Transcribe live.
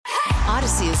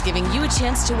Odyssey is giving you a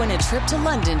chance to win a trip to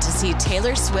London to see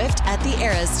Taylor Swift at the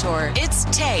Eras Tour. It's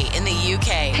Tay in the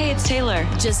UK. Hey, it's Taylor.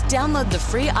 Just download the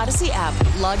free Odyssey app,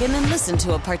 log in and listen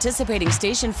to a participating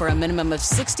station for a minimum of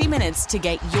 60 minutes to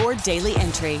get your daily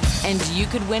entry. And you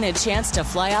could win a chance to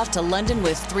fly off to London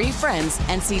with 3 friends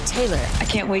and see Taylor. I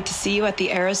can't wait to see you at the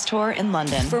Eras Tour in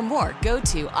London. For more, go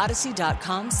to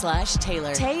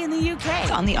odyssey.com/Taylor. Tay in the UK.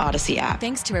 It's on the Odyssey app.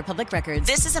 Thanks to Republic Records.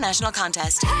 This is a national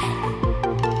contest.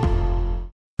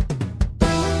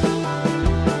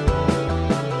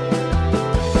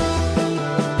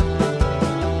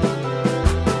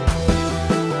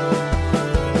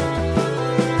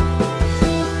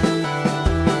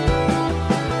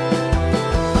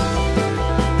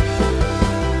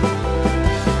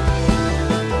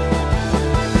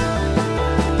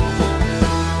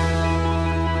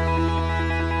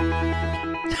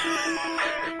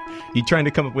 You trying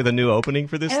to come up with a new opening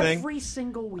for this thing? Every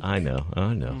single week. I know.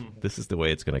 This is the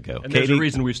way it's going to go. And Katie, there's a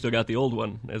reason we've still got the old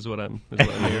one, is what I'm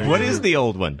hearing. What is the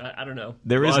old one? I don't know.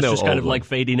 There is it's no just kind old of one. like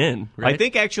fading in, right? I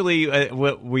think actually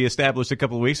what we established a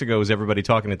couple of weeks ago was everybody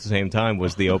talking at the same time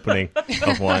was the opening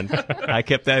of one. I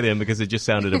kept that in because it just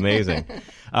sounded amazing.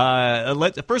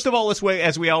 First of all,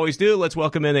 as we always do, let's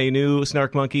welcome in a new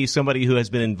Snark Monkey, somebody who has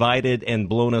been invited and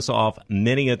blown us off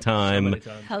many a time,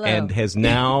 Hello. and has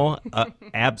now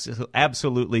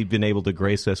absolutely been able to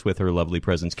grace us with her lovely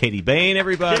presence. Katie Bain,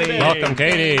 everybody. Welcome,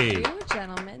 Katie. Thank you,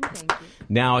 gentlemen. Thank you.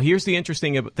 Now, here's the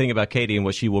interesting thing about Katie and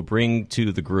what she will bring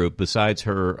to the group, besides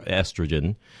her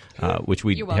estrogen, which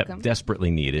we You're have welcome.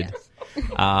 desperately needed,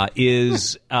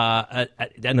 is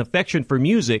an affection for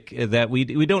music that we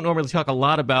don't normally talk a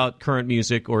lot about current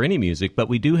music or any music, but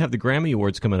we do have the Grammy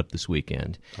Awards coming up this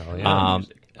weekend. Oh, yeah.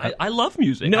 I love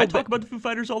music. No, I but- talk about the Foo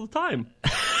Fighters all the time.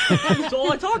 That's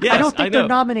all I talk Yes, I about. don't think I they're know.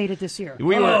 nominated this year.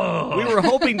 We were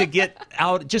hoping to get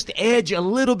out, just edge a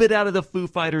little bit out of the Foo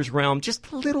Fighters realm,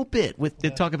 just a little bit, to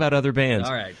talk about other bands.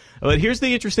 All right. But here's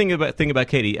the interesting thing about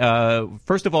Katie.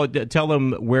 First of all, tell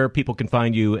them where people can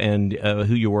find you and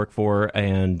who you work for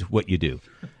and what you do.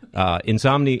 It's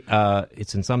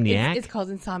Insomniac. It's called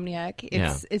Insomniac.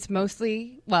 Yeah. It's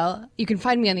mostly, well, you can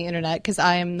find me on the internet because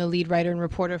I am the lead writer and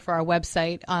reporter for our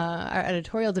website, our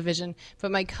editorial division.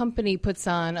 But my company puts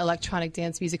on electronic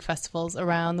dance music festivals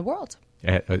around the world.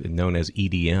 Known as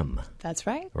EDM, That's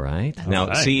right. right? Now,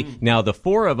 right. see, the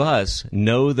 4 of us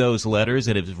know those letters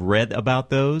and have read about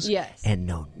those, Yes. and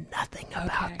know nothing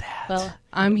about Okay. that. Well,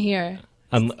 I'm here.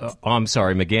 I'm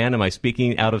sorry, McGann. Am I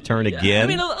speaking out of turn again? I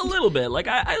mean, a little bit. Like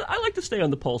I like to stay on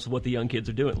the pulse of what the young kids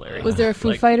are doing, Larry. Was there a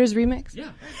Foo Fighters remix? Yeah,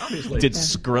 obviously. Did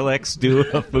Skrillex do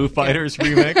a Foo Fighters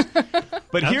remix?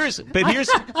 But here's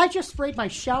I just sprayed my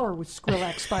shower with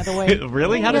Skrillex, by the way.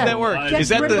 really, how did Yeah. that work? Gets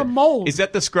rid of the mold. Is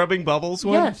that the scrubbing bubbles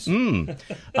one? Yes.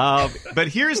 But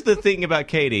here's the thing about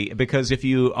Katie, because if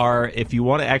you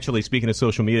want to actually, speaking of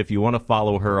social media, if you want to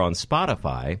follow her on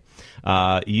Spotify,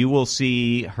 you will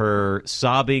see her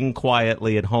sobbing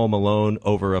quietly at home alone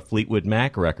over a Fleetwood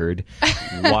Mac record,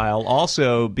 while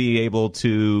also be able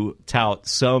to tout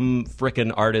some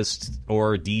frickin' artist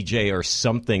or DJ or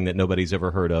something that nobody's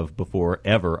ever heard of before,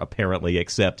 ever, apparently,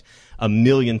 except a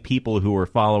million people who are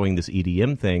following this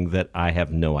EDM thing that I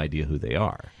have no idea who they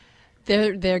are.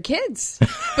 They're kids,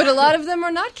 but a lot of them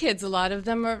are not kids. A lot of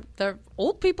them they're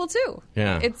old people too.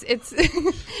 Yeah. It's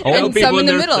Old and people some in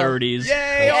the their middle. 30s.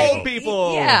 Yay, old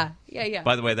people! Yeah.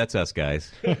 By the way, that's us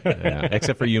guys. Yeah,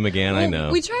 except for you, McGann, I know.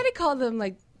 We try to call them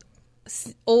like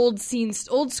old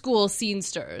school scene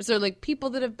stirrers, or like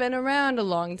people that have been around a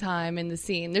long time in the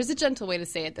scene. There's a gentle way to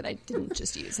say it that I didn't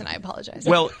just use, and I apologize.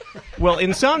 Well,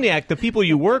 Insomniac, the people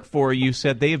you work for, you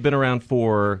said they have been around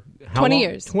for how 20 long?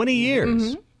 years. 20 years.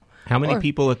 Mm-hmm. How many Or-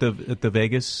 people at the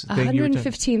Vegas thing? you were talking-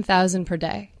 115,000 per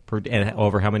day, and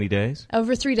over how many days?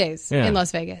 over 3 days Yeah. in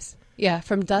Las Vegas. Yeah,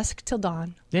 from dusk till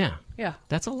dawn. Yeah, Yeah.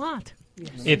 that's a lot.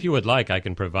 If you would like, I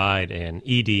can provide an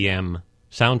EDM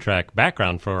soundtrack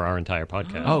background for our entire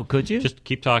podcast. Oh, could you? Just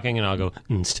keep talking, and I'll go.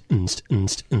 Can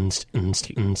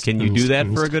you do that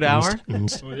for a good hour? Oh,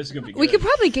 this is gonna be We good. could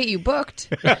probably get you booked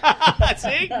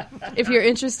See? if you're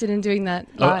interested in doing that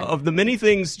live. Of the many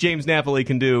things James Napoli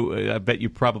can do, I bet you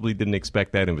probably didn't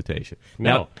expect that invitation.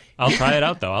 No, I'll try it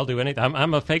out though. I'll do anything.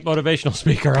 I'm a fake motivational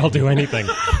speaker. I'll do anything.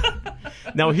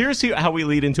 Now, here's how we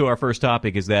lead into our first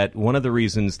topic, is that one of the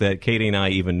reasons that Katie and I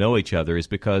even know each other is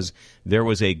because there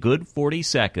was a good 40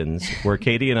 seconds where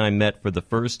Katie and I met for the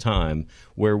first time,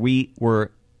 where we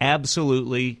were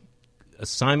absolutely,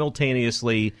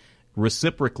 simultaneously,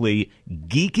 reciprocally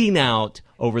geeking out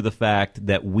over the fact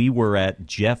that we were at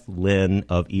Jeff Lynne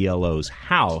of ELO's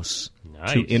house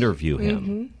to Nice. interview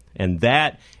him.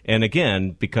 And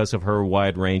again, because of her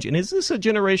wide range, and is this a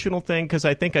generational thing? Because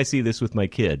I think I see this with my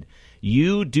kid.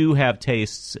 You do have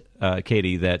tastes,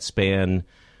 Katie, that span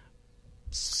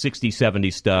 60s,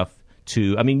 70s stuff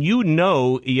to, I mean,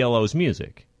 ELO's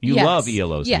music. You love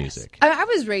ELO's music. I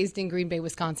was raised in Green Bay,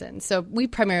 Wisconsin, so we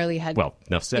primarily had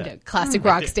enough said. Classic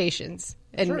rock stations,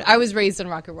 and I was raised on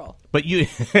rock and roll. But you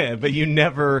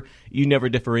never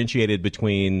differentiated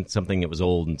between something that was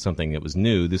old and something that was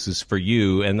new. This is for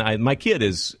you, and my kid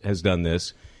has done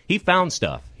this. He found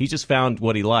stuff. He just found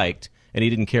what he liked, and he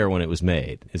didn't care when it was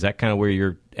made. Is that kind of where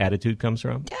your attitude comes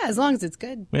from? Yeah, as long as it's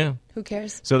good. Yeah. Who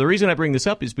cares? So the reason I bring this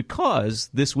up is because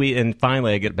this week, and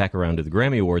finally I get back around to the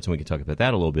Grammy Awards, and we can talk about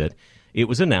that a little bit. It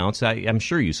was announced, I'm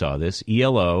sure you saw this,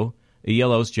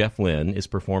 ELO's Jeff Lynne is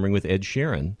performing with Ed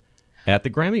Sheeran at the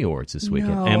Grammy Awards this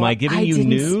weekend. No, Am I giving you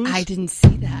news? I didn't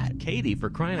see that. Katie, for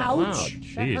crying out loud. Ouch.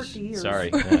 That hurt the ears.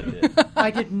 Sorry. I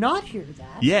did not hear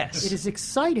that. Yes. It is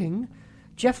exciting.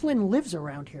 Jeff Lynne lives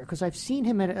around here because I've seen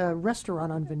him at a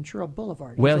restaurant on Ventura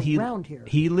Boulevard. He's around here.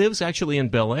 He lives actually in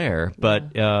Bel Air,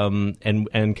 but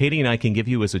and Katie and I can give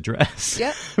you his address.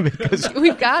 Yep, because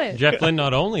we've got it. Jeff Lynne,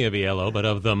 not only of ELO, but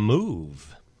of The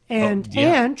Move. And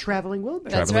Traveling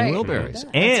Wilburys. That's Traveling right. Wilburys.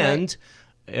 That's And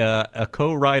a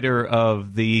co-writer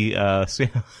of the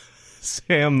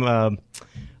Sam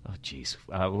jeez.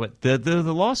 What the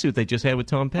lawsuit they just had with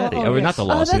Tom Petty? yes. Not the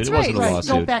lawsuit. that's It wasn't right. a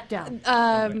lawsuit. Don't back down.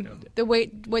 The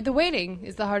waiting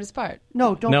is the hardest part.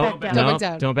 No, don't back down. Don't back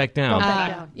down. Don't back down. Don't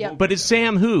back down. Yeah. But it's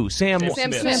Sam who? Sam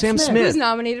Smith. Who's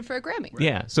nominated for a Grammy?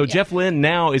 Yeah. So Jeff Lynne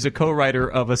now is a co-writer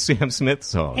of a Sam Smith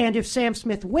song. And if Sam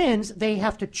Smith wins, they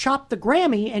have to chop the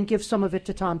Grammy and give some of it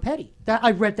to Tom Petty.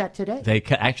 I read that today. They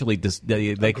actually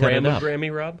they cut it up.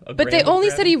 Grammy, Rob? But they only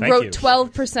said he Thank wrote you.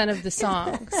 12% of the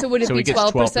song. So would it So be he gets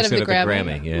 12% of the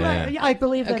Grammy? Yeah. Right, I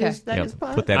believe that Okay. is Yeah,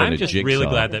 possible. put that in I'm a just jigsaw. really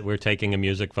glad that we're taking a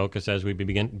music focus as we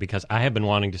begin, because I have been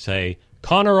wanting to say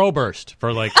Connor Oberst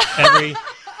for like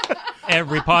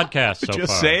every podcast so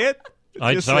Just far. say it.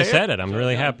 I Just say said it. I'm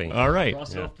really happy. All right.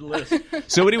 Cross it off the list.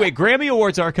 So anyway, Grammy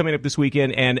Awards are coming up this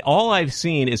weekend, and all I've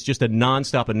seen is just a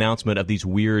nonstop announcement of these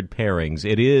weird pairings.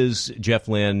 It is Jeff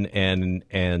Lynne and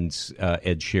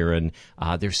Ed Sheeran.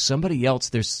 There's somebody else.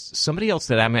 There's somebody else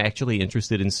that I'm actually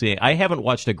interested in seeing. I haven't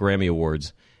watched a Grammy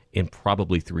Awards in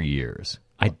probably 3 years.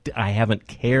 I haven't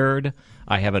cared.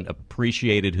 I haven't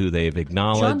appreciated who they've John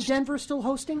acknowledged. Denver still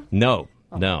hosting? No.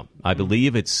 I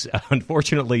believe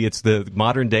unfortunately, it's the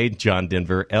modern day John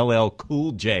Denver. LL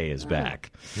Cool J is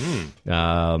back.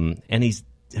 And he's,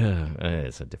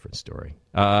 it's a different story.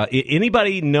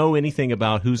 Anybody know anything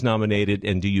about who's nominated,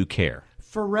 and do you care?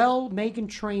 Pharrell, Meghan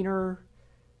Trainor,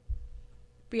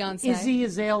 Beyonce. Izzy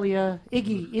Azalea,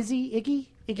 Iggy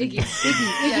Iggy.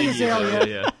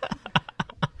 Azalea.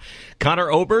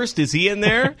 Connor Oberst, is he in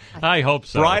there? I hope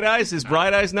so. Bright Eyes, is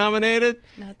Bright Eyes nominated?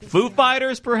 Foo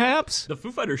Fighters, perhaps? The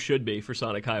Foo Fighters should be for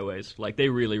Sonic Highways. Like, they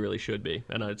really, really should be.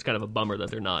 And it's kind of a bummer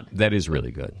that they're not. That is really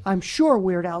good. I'm sure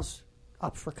Weird Al's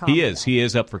up for comedy. He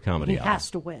is up for comedy. He has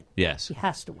to win. Yes. He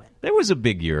has to win. There was a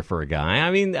big year for a guy.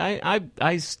 I mean,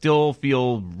 I still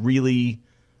feel really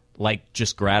like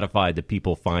just gratified that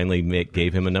people finally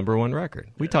gave him a #1 record.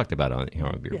 We talked about it on Here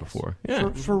on Beer before. Yeah.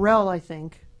 Pharrell, I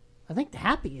think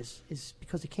Happy is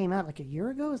because it came out like a year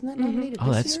ago. Isn't that nominated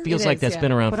Oh, that this year? feels It like is, that's yeah.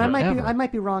 been around But forever. I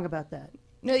might be wrong about that.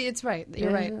 No, it's right. You're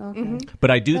right. Okay.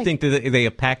 But I do think that they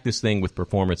have packed this thing with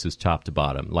performances top to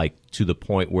bottom, like to the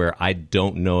point where I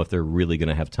don't know if they're really going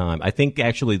to have time. I think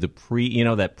actually the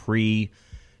pre-show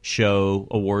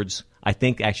awards, I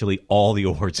think actually all the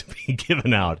awards are being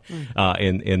given out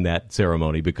in that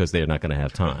ceremony because they're not going to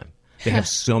have time. They have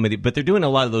so many, but they're doing a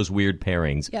lot of those weird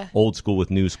pairings, old school with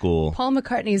new school. Paul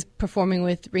McCartney's performing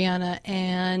with Rihanna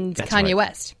and Kanye right.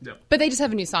 West. But they just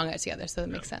have a new song out together, so that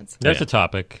makes sense. There's a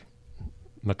topic.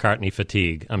 McCartney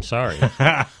fatigue. I'm sorry.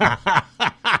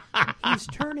 He's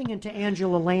turning into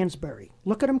Angela Lansbury.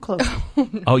 Look at him close.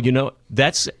 Oh,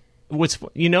 that's what's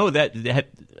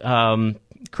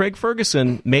Craig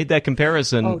Ferguson made that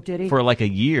comparison Oh, did he? for like a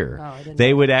year. Oh, I didn't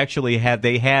They know. would actually had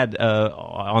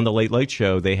on the Late Late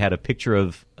Show, they had a picture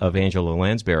of Angela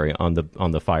Lansbury on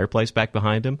the fireplace back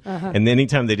behind him. And then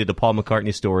anytime they did a Paul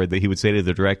McCartney story, that he would say to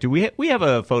the director, we have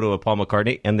a photo of Paul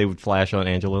McCartney, and they would flash on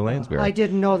Angela Lansbury. I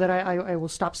didn't know that. I will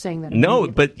stop saying that. No,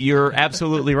 immediately. but you're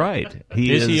absolutely right.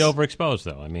 Is he overexposed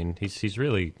though? I mean,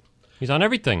 he's on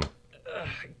everything.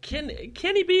 Can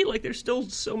he be? Like, there's still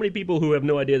so many people who have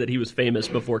no idea that he was famous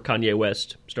before Kanye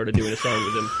West started doing a song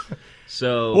with him.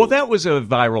 So, Well, that was a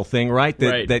viral thing, right?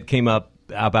 Right. That came up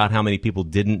about how many people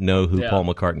didn't know who Paul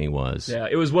McCartney was. yeah,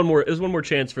 it was one more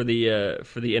chance for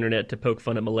the internet to poke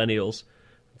fun at millennials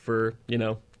for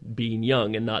being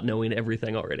young and not knowing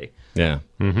everything already. Yeah.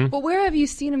 But where have you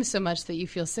seen him so much that you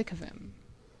feel sick of him?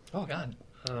 Oh, God.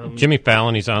 Jimmy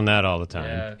Fallon, he's on that all the time.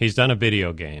 Yeah. He's done a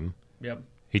video game. Yep.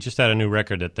 He just had a new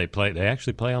record that they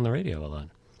actually play on the radio a lot.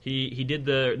 He did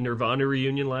the Nirvana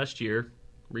reunion last year.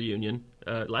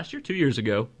 2 years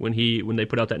ago, when they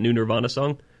put out that new Nirvana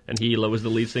song, and he was the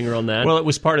lead singer on that. Well, it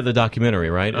was part of the documentary,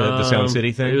 right? The Sound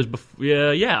City thing? It was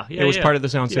yeah. It was part of the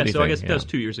Sound City so thing. I guess that was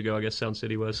 2 years ago, I guess Sound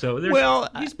City was. So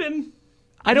he's been...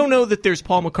 I don't know that there's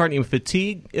Paul McCartney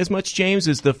fatigue as much, James,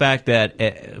 as the fact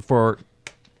that for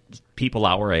people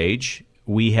our age,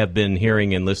 we have been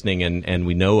hearing and listening, and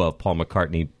we know of Paul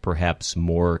McCartney perhaps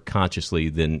more consciously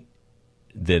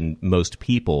than most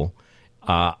people.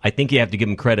 I think you have to give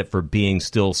him credit for being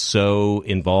still so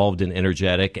involved and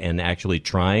energetic and actually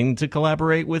trying to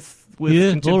collaborate with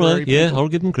contemporary people. Yeah, I'll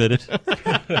give him credit.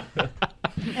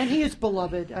 And he is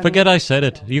beloved. Forget I said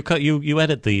it. You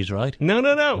edit these, right? No.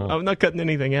 I'm not cutting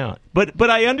anything out. But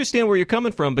I understand where you're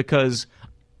coming from, because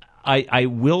I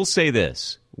will say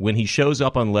this. When he shows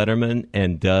up on Letterman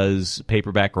and does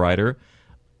Paperback Writer,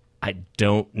 I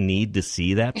don't need to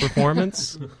see that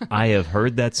performance. I have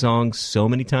heard that song so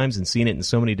many times and seen it in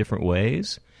so many different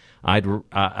ways. I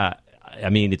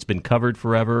mean, it's been covered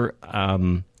forever,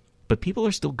 but people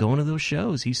are still going to those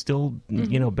shows. He's still,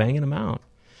 banging them out.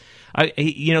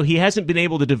 He hasn't been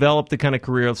able to develop the kind of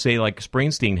career, say, like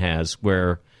Springsteen has,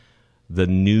 where the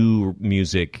new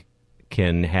music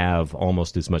can have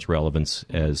almost as much relevance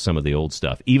as some of the old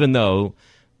stuff. Even though,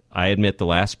 I admit, the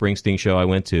last Springsteen show I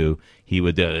went to, he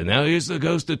would, now here's the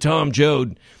ghost of Tom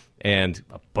Joad. And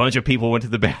a bunch of people went to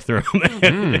the bathroom,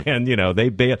 and they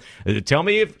bailed. Tell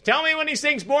me when he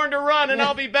sings "Born to Run," and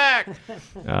I'll be back.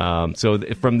 So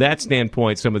from that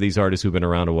standpoint, some of these artists who've been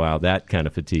around a while, that kind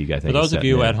of fatigue, I think. For those of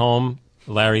you at home,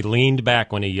 Larry leaned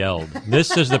back when he yelled.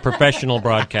 This is the professional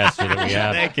broadcaster that we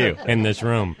have Thank you. in this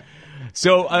room.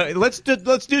 So let's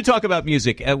talk about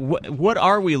music. What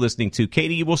are we listening to?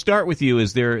 Katie, we'll start with you.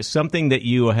 Is there something that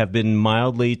you have been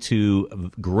mildly to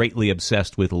greatly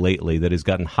obsessed with lately that has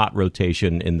gotten hot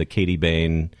rotation in the Katie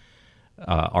Bain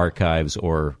archives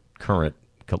or current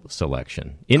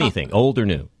selection? Anything, old or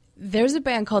new? There's a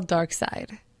band called Dark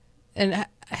Side. And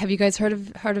have you guys heard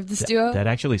of this duo? That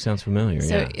actually sounds familiar,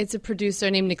 So yeah. it's a producer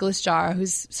named Nicholas Jarre,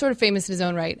 who's sort of famous in his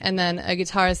own right, and then a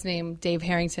guitarist named Dave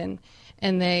Harrington.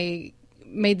 And they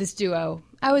made this duo,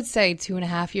 I would say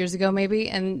 2.5 years ago maybe,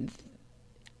 and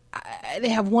they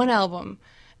have one album,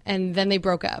 and then they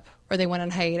broke up, or they went on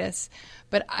hiatus.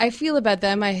 But I feel about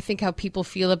them, I think how people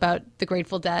feel about the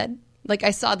Grateful Dead. Like,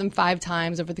 I saw them 5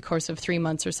 times over the course of 3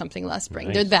 months or something last spring.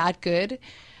 Nice. They're that good.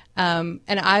 And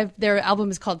their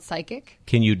album is called Psychic.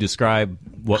 Can you describe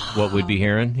what we'd be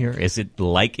hearing here? Is it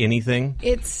like anything?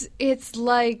 It's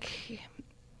like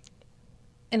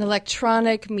an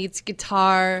electronic meets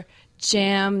guitar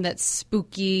jam that's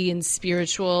spooky and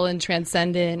spiritual and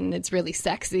transcendent, and it's really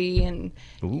sexy, and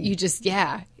you just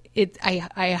I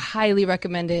highly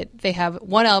recommend it. They have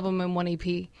one album and one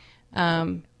EP,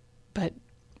 but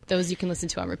those you can listen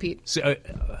to on repeat. So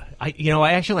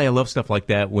I love stuff like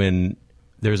that. When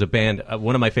there's a band,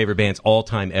 one of my favorite bands all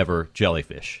time ever,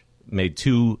 Jellyfish, made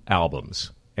 2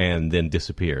 albums and then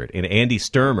disappeared. And Andy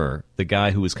Sturmer, the guy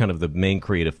who was kind of the main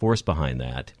creative force behind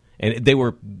that, and they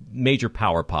were major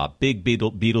power pop, big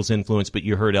Beatles influence, but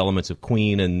you heard elements of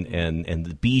Queen and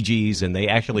the Bee Gees, and they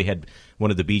actually had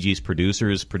one of the Bee Gees produce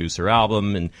their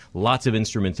album, and lots of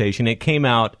instrumentation. It came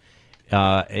out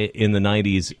in the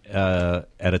 90s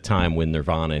at a time when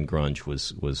Nirvana and grunge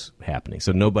was happening,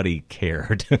 so nobody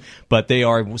cared. But they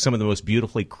are some of the most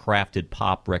beautifully crafted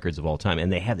pop records of all time,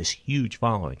 and they have this huge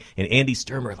following. And Andy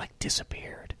Sturmer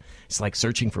disappeared. It's like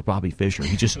searching for Bobby Fischer.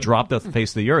 He just dropped off the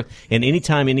face of the earth. And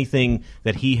anytime anything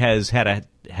that he has had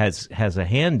has a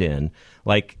hand in,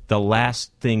 like the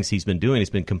last things he's been doing, he's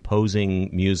been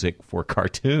composing music for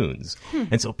cartoons.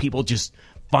 And so people just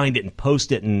find it and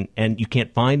post it, and you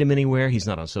can't find him anywhere. He's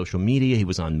not on social media. He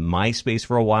was on MySpace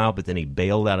for a while, but then he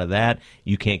bailed out of that.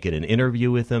 You can't get an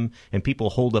interview with him, and people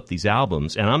hold up these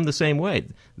albums. And I'm the same way.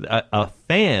 A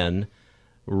fan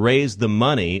raised the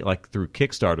money, like through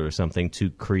Kickstarter or something, to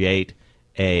create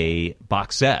a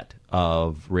box set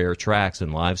of rare tracks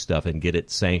and live stuff and get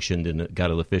it sanctioned, and it got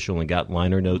it official and got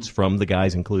liner notes from the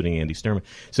guys, including Andy Sturman.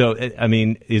 So, I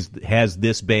mean, has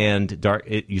this band,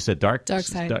 you said Dark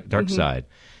Side. Dark Side.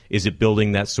 Is it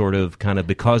building that sort of kind of,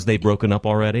 because they've broken up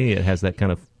already, it has that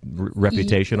kind of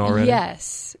reputation already?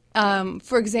 Yes.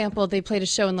 For example, they played a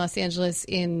show in Los Angeles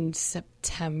in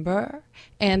September,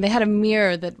 and they had a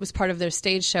mirror that was part of their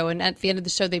stage show. And at the end of the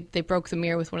show, they broke the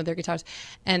mirror with one of their guitars.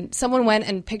 And someone went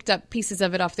and picked up pieces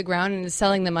of it off the ground and is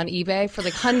selling them on eBay for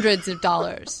like hundreds of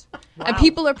dollars. Wow. And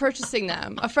people are purchasing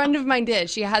them. A friend of mine did.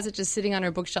 She has it just sitting on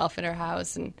her bookshelf in her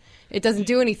house, and it doesn't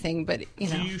do anything. But you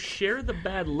know, do you share the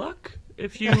bad luck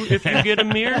if you get a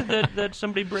mirror that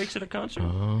somebody breaks at a concert?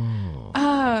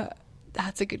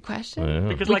 That's a good question. Yeah.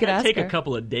 Because I'd take a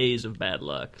couple of days of bad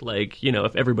luck. Like, you know,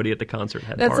 if everybody at the concert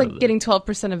had that's part like getting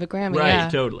 12% of a Grammy. Right, yeah.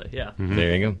 totally, yeah. Mm-hmm.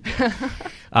 There you go.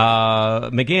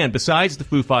 McGann, besides the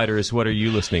Foo Fighters, what are you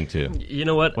listening to? You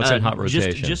know what? What's in hot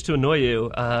rotation? Just to annoy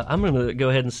you, I'm going to go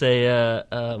ahead and say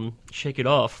Shake It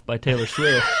Off by Taylor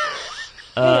Swift.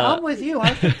 Hey, I'm with you.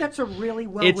 I think that's a really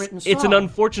well-written song. It's an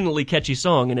unfortunately catchy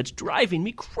song, and it's driving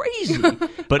me crazy.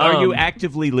 But are you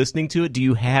actively listening to it? Do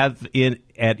you have it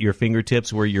at your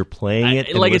fingertips where you're playing it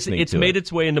and listening to it? It's made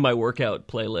its way into my workout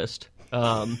playlist.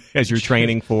 As you're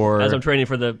training for... As I'm training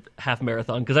for the half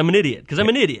marathon, because I'm an idiot.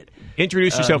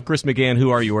 Introduce yourself, Chris McGann. Who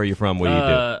are you? Where are you from? What do you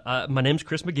do? My name's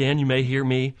Chris McGann. You may hear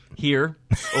me here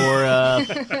or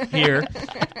here.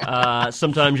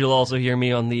 Sometimes you'll also hear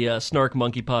me on the Snark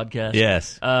Monkey podcast.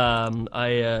 Yes. I'm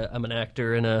an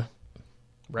actor and a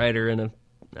writer and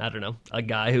a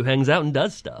guy who hangs out and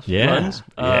does stuff. Yeah. Runs.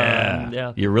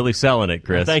 Yeah. You're really selling it,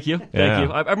 Chris. Thank you. Thank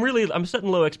you. I'm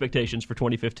setting low expectations for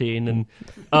 2015. And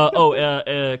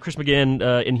Chris McGann,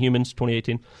 Inhumans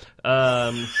 2018.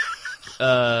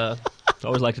 I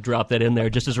always like to drop that in there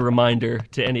just as a reminder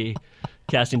to any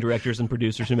casting directors and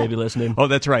producers who may be listening. Oh,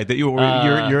 that's right. That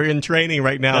you're in training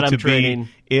right now to be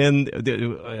in.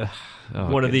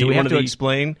 Do we have to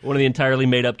explain? One of the entirely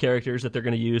made-up characters that they're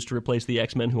going to use to replace the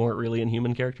X-Men who aren't really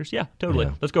Inhuman characters. Yeah, totally.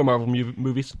 Yeah. Let's go Marvel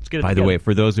movies. Let's get it By the way,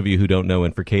 for those of you who don't know,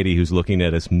 and for Katie who's looking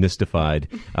at us mystified,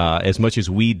 as much as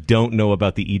we don't know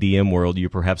about the EDM world, you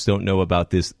perhaps don't know about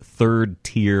this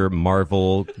third-tier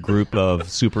Marvel group of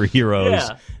superheroes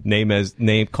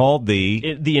called the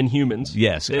Inhumans.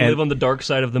 Yes. They live on the dark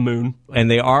side of the moon. And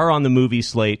they are on the movie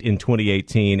slate in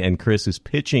 2018, and Chris is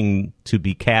pitching to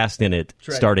be cast in it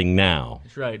starting now.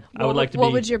 That's right. I would like to be...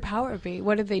 What would your power be?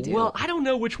 What did they do? Well, I don't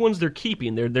know which ones they're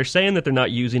keeping. They're saying that they're not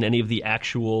using any of the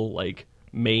actual, like,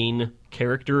 main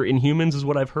character Inhumans is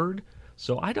what I've heard.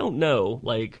 So I don't know.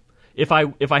 Like, if I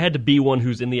had to be one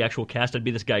who's in the actual cast, I'd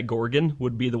be this guy Gorgon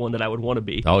would be the one that I would want to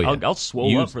be. Oh, yeah. I'll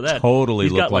swole up for that. You totally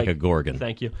look like a Gorgon.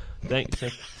 Thank you.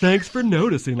 Thanks for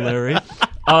noticing, Larry.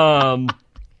 So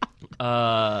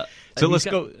let's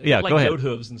go. Yeah, go ahead. Goat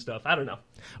hooves and stuff. I don't know.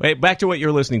 Wait, back to what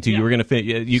you're listening to. Yeah. You were going to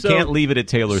you can't leave it at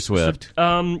Taylor Swift.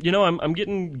 I'm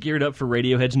getting geared up for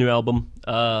Radiohead's new album.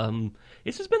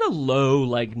 This has been a low,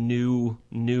 like, new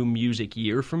music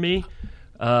year for me.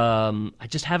 I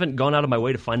just haven't gone out of my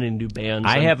way to find any new bands.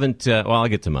 I haven't. I'll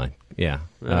get to mine. Yeah.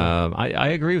 I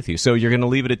agree with you. So you're going to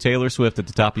leave it at Taylor Swift at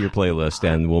the top of your playlist,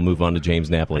 and we'll move on to James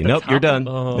Napoli. Nope, you're done.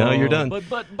 No, you're done.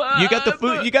 But you got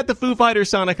the Foo Fighters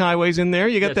Sonic Highways in there.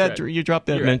 You got that. Right. You dropped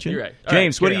that you're mention. Right.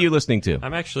 James, what are you listening to?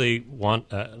 I'm actually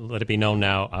let it be known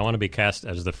now. I want to be cast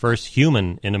as the first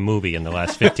human in a movie in the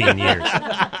last 15 years.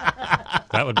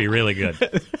 That would be really good.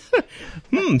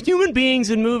 Human beings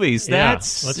in movies. Yeah,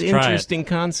 That's an interesting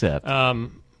concept.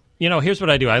 Here's what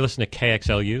I do. I listen to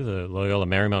KXLU, the Loyola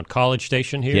Marymount College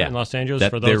station here in Los Angeles.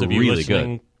 For those of you really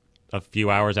listening a few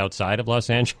hours outside of Los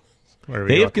Angeles.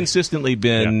 They have consistently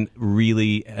been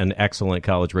really an excellent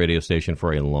college radio station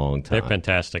for a long time. They're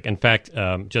fantastic. In fact,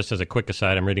 just as a quick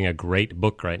aside, I'm reading a great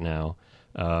book right now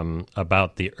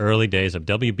about the early days of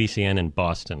WBCN in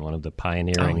Boston, one of the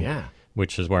pioneering,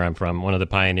 which is where I'm from, one of the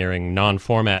pioneering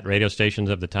non-format radio stations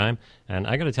of the time. And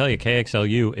I got to tell you,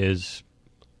 KXLU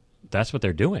that's what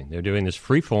they're doing. They're doing this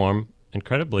free-form,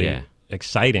 incredibly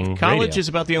exciting College radio. is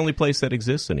about the only place that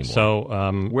exists anymore. So,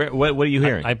 what are you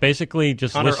hearing? I basically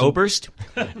just Conor Oberst?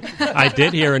 I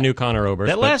did hear a new Conor Oberst.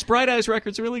 That last Bright Eyes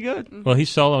record's really good. Well, he's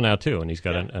solo now, too, and he's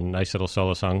got a nice little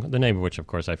solo song, the name of which, of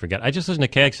course, I forget. I just listen to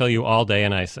KXLU all day,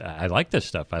 and I like this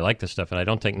stuff. And I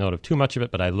don't take note of too much of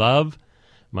it, but I love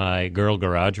my girl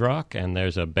garage rock, and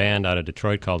there's a band out of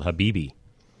Detroit called Habibi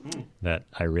that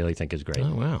I really think is great.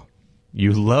 Oh, wow.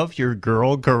 You love your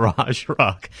girl garage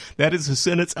rock. That is a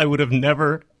sentence I would have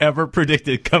never, ever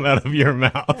predicted come out of your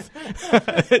mouth.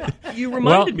 You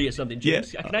reminded me of something,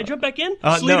 James. Can I jump back in?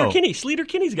 Sleater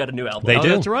Kinney's got a new album. They do.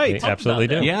 That's right. They absolutely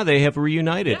do. Yeah, they have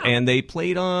reunited. Yeah. And they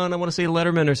played on, I want to say,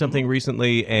 Letterman or something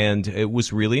recently, and it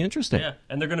was really interesting. Yeah,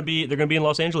 and they're going to be in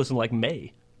Los Angeles in, like,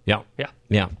 May. Yeah.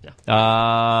 Yeah.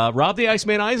 Rob the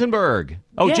Iceman Eisenberg.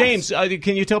 Oh, Yes. James,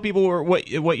 can you tell people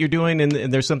what you're doing? And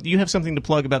there's something you have something to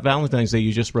plug about Valentine's Day.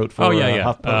 You just wrote for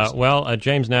HuffPost.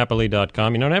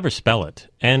 JamesNapoli.com. Never spell it.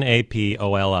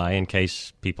 Napoli. In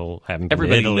case people haven't been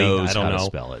Everybody to Italy. knows I don't how know. to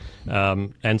spell it.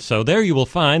 And so there you will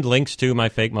find links to my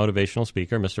fake motivational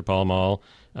speaker, Mr. Paul Mall,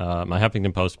 my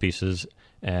Huffington Post pieces,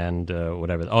 and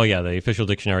whatever. Oh, yeah, the official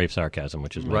dictionary of sarcasm,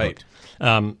 which is my Right.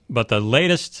 book. But the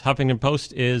latest Huffington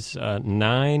Post is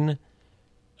 9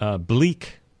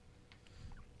 bleak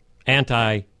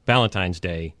anti-Valentine's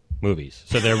Day movies.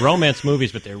 So they're romance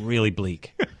movies, but they're really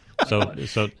bleak. So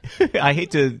I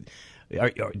hate to.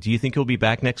 Do you think he'll be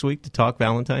back next week to talk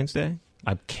Valentine's Day?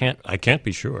 I can't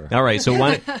be sure. All right.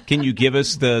 So can you give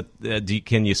us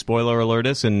can you spoiler alert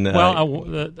us? And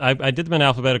I did them in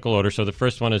alphabetical order. So the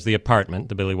first one is The Apartment,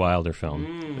 the Billy Wilder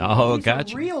film. Oh, These are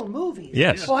gotcha. real movies.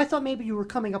 Yes. Well, I thought maybe you were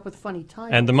coming up with funny titles.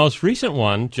 And the most recent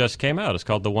one just came out. It's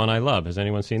called The One I Love. Has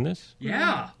anyone seen this?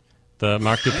 Yeah. The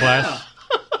Mark Duplass.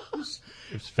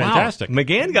 It's fantastic. Wow.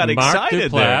 McGann got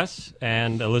excited Mark Duplass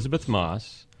and Elizabeth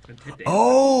Moss.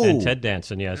 Oh, And Ted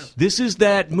Danson, yes. this is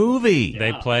that movie.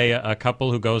 They play a couple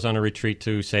who goes on a retreat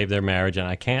to save their marriage, and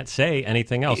I can't say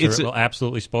anything else, or it will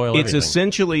absolutely spoil It's everything.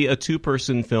 essentially a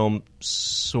two-person film,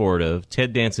 sort of.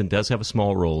 Ted Danson does have a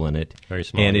small role in it. Very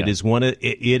small, and yeah. it is one of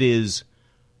it is.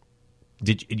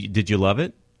 Did you love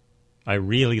it? I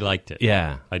really liked it.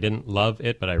 Yeah. I didn't love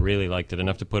it, but I really liked it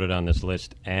enough to put it on this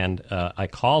list. And I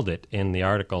called it in the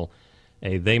article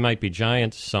a They Might Be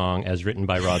Giants song as written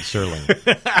by Rod Serling.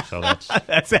 So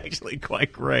That's actually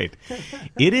quite great.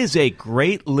 It is a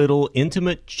great little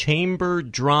intimate chamber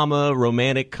drama,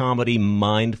 romantic comedy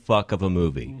mind fuck of a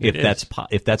movie. It is.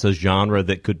 If that's a genre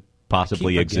that could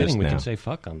possibly keep exist forgetting we now. can say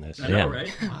fuck on this. I know,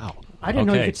 right? Wow. I didn't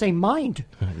know you Okay. could say mind.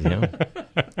 Yeah.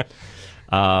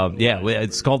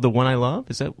 It's called The One I Love.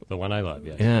 Is that? The One I Love,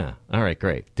 yes. Yeah. All right,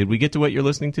 great. Did we get to what you're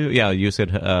listening to? Yeah, you said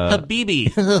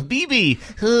Habibi.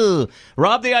 Habibi.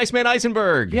 Rob the Iceman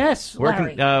Eisenberg. Yes, Where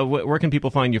Larry. can where can people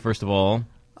find you first of all?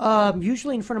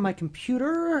 Usually in front of my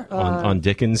computer. On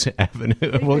Dickens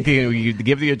Avenue. Well, can you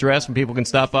give the address and people can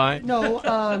stop by? No,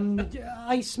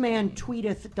 Iceman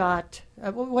tweeteth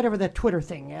whatever that Twitter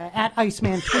thing at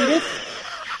Iceman tweeteth.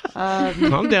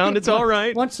 Calm down. It's all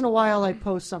right. Once in a while, I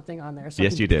post something on there. Something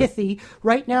Yes, you do. Pithy.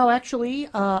 Right now, actually,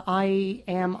 I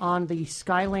am on the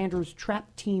Skylanders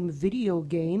Trap Team video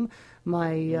game.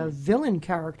 My villain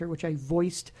character, which I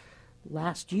voiced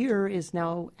last year, is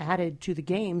now added to the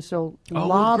game. So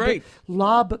great.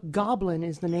 Lob Goblin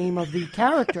is the name of the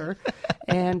character.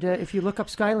 And if you look up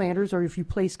Skylanders, or if you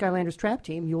play Skylanders Trap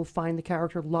Team, you'll find the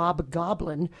character Lob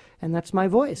Goblin, and that's my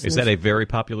voice. Is that a very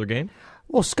popular game?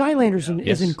 Well, Skylanders is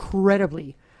Yes.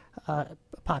 incredibly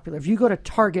popular. If you go to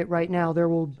Target right now, there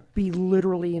will be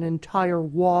literally an entire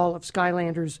wall of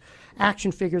Skylanders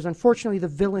action figures. Unfortunately, the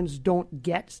villains don't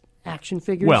get action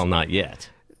figures. Well, not yet.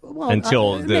 Well,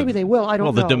 Until maybe they will. I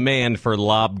don't know. the demand for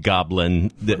Lob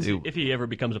Goblin. If he ever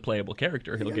becomes a playable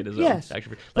character, he'll get his own Yes.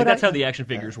 action figure. But Like that's how the action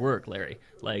figures work, Larry.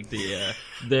 Like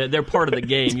they're part of the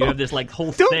game. You have this like whole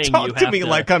Don't thing. talk you to have me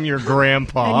like I'm your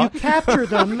grandpa. And you capture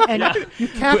them, and you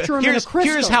capture them in a crystal.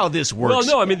 Here's how this works. Well,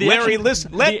 no, I mean, the Larry, action-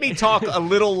 listen, let me talk a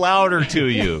little louder to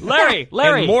you. Larry, And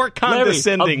more Larry,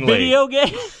 condescendingly. a video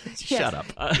game. Shut up.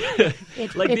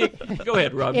 Go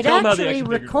ahead, Rob. It Tell him how the actually action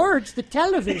figures records the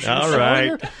television. All so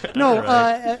right.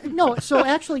 No. So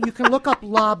actually, you can look up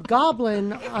Lob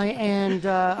Goblin and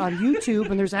on YouTube,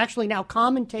 and there's actually now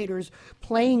commentators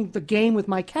playing the game with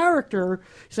my character,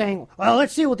 saying, "Well,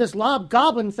 let's see what this Lob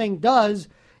Goblin thing does,"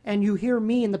 and you hear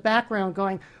me in the background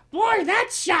going, "Boy,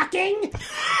 that's shocking!"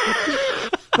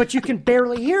 But you can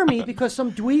barely hear me because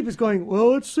some dweeb is going,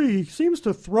 "Well, let's see. He seems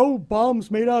to throw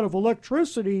bombs made out of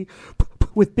electricity."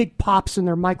 With big pops in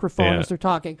their microphone as they're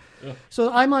talking.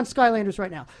 So I'm on Skylanders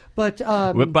right now. But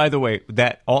But by the way,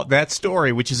 that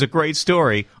story, which is a great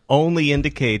story, only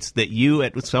indicates that you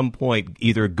at some point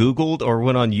either Googled or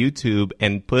went on YouTube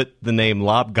and put the name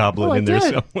Lob Goblin in there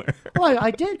somewhere. Well,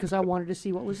 I did because I wanted to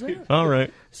see what was there. All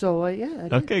right. So, yeah. I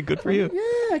did. Okay, good for you.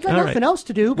 Yeah, I got All nothing right. else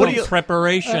to do. What But do you-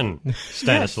 Preparation,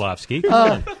 Stanislavski. Come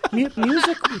on.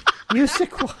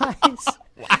 music-wise.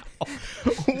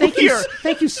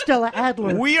 Thank you, Stella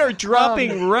Adler. We are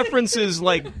dropping references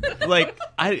like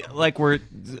we're.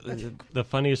 The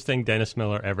funniest thing Dennis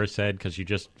Miller ever said, because you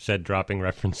just said dropping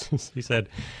references, he said,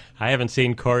 "I haven't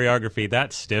seen choreography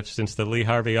that stiff since the Lee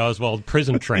Harvey Oswald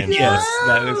prison transfer." Yes,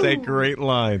 that is a great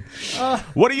line.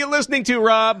 What are you listening to,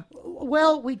 Rob?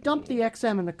 Well, we dumped the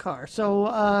XM in the car, so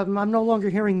I'm no longer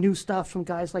hearing new stuff from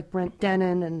guys like Brent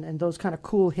Dennen and those kind of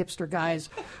cool hipster guys.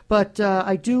 But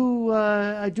I do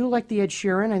like the Ed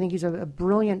Sheeran. I think he's a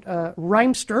brilliant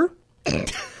rhymester.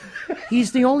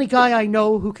 He's the only guy I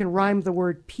know who can rhyme the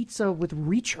word pizza with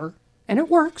reacher. And it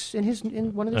works in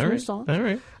one of his new songs. All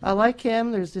right. I like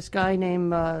him. There's this guy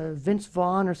named Vince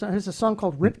Vaughn or something. There's a song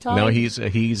called Riptide. No, he's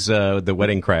the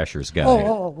Wedding Crashers guy.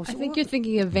 I think you're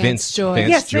thinking of Vance Joy.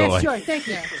 Yes, Joy. Vance Joy. Thank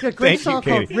you. It's a great song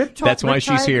called Riptide. That's why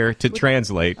she's here to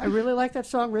translate. I really like that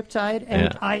song, Riptide.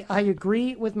 And I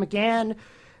agree with McGann.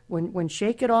 When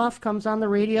Shake It Off comes on the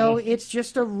radio, it's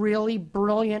just a really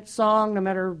brilliant song. No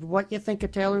matter what you think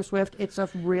of Taylor Swift, it's a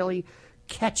really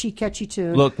catchy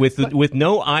tune. Look, with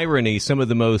no irony, some of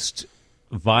the most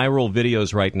viral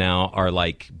videos right now are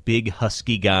like big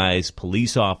husky guys,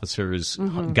 police officers,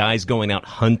 guys going out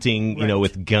hunting,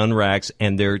 with gun racks,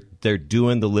 and they're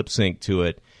doing the lip sync to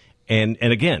it. And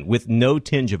again, with no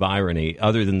tinge of irony,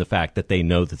 other than the fact that they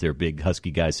know that they're big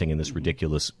husky guys singing this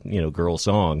ridiculous, girl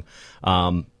song.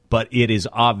 But it is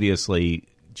obviously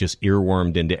just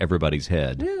earwormed into everybody's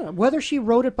head. Yeah, whether she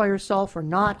wrote it by herself or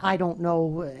not, I don't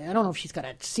know. I don't know if she's got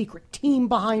a secret team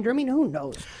behind her. I mean, who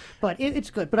knows? But it's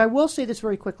good. But I will say this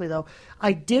very quickly, though.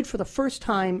 I did, for the first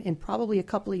time in probably a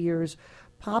couple of years,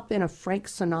 pop in a Frank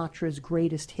Sinatra's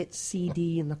Greatest Hits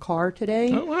CD in the car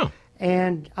today. Oh, wow.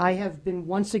 And I have been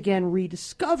once again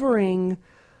rediscovering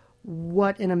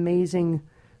what an amazing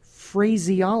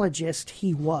phraseologist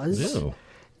he was. Ew.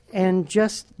 And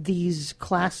just these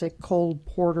classic Cole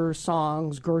Porter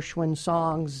songs, Gershwin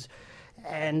songs.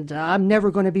 And I'm never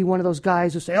going to be one of those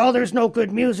guys who say, oh, there's no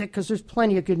good music, because there's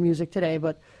plenty of good music today.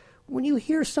 But when you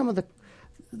hear some of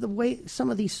the way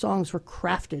some of these songs were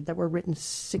crafted that were written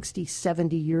 60,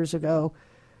 70 years ago,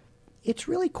 it's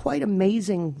really quite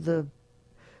amazing the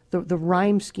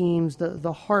rhyme schemes,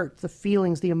 the heart, the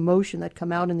feelings, the emotion that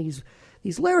come out in these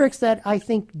lyrics that I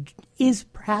think is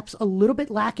perhaps a little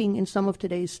bit lacking in some of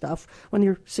today's stuff. When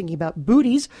you're singing about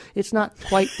booties, it's not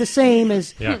quite the same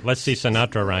as... Yeah, let's see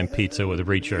Sinatra rhyme pizza with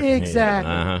Reacher.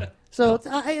 Exactly. Uh-huh. So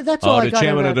that's all I got. The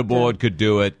chairman of about, the board could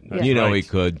do it. Yeah. You know Right. he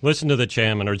could. Listen to the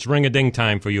chairman, or it's ring-a-ding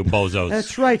time for you bozos.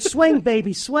 That's right. Swing,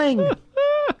 baby, swing.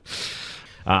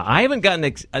 I haven't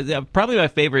gotten... probably my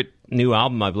favorite new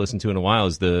album I've listened to in a while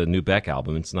is the new Beck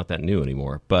album. It's not that new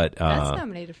anymore. But That's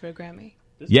nominated for a Grammy.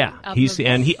 yeah, he's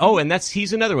Album.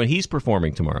 he's another one. He's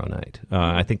performing tomorrow night.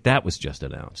 I think that was just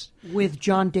announced. With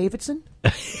John Davidson?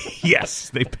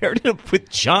 Yes, they paired it up with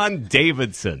John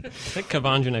Davidson. I think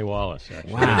Kavanjane Wallace,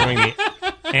 actually. Wow. They're doing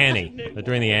the Annie. They're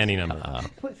doing the Annie number.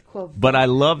 But I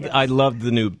loved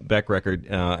the new Beck record,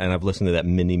 and I've listened to that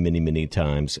many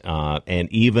times.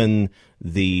 And even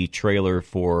the trailer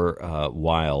for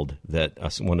Wild,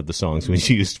 that one of the songs was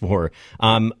used for.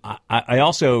 I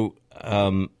also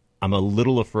I'm a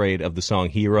little afraid of the song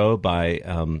 "Hero"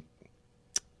 by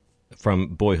from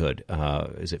Boyhood.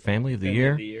 Is it Family of the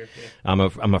Year? Yeah.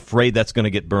 I'm afraid that's going to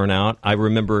get burnt out. I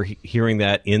remember hearing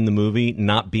that in the movie,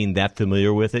 not being that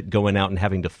familiar with it, going out and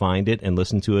having to find it and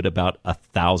listen to it about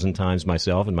 1,000 times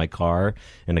myself in my car,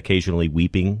 and occasionally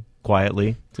weeping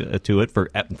quietly to it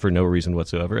for no reason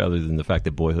whatsoever, other than the fact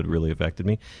that Boyhood really affected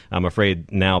me. I'm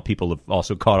afraid now people have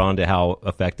also caught on to how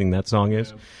affecting that song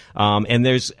is. And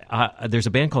there's a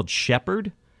band called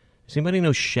Shepherd. Does anybody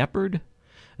know Shepherd?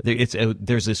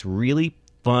 There's this really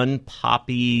fun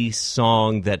poppy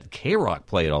song that K-Rock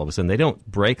played all of a sudden. They don't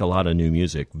break a lot of new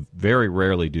music. Very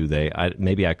rarely do they.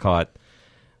 Maybe I caught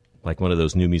like one of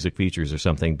those new music features or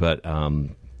something, but Sheppard.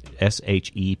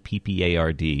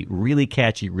 Really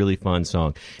catchy, really fun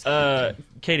song.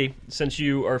 Katie, since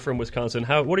you are from Wisconsin,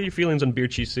 what are your feelings on beer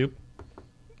cheese soup?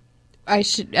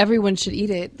 Everyone should eat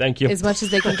it. Thank you. As much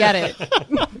as they can get it.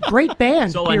 Great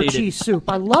band, all I Beer needed. Cheese Soup.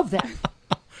 I love that.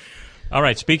 All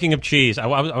right, speaking of cheese, I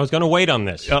was going to wait on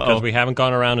this because we haven't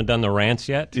gone around and done the rants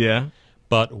yet. Yeah.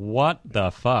 But what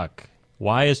the fuck?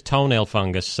 Why is toenail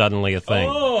fungus suddenly a thing?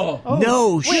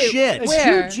 No shit.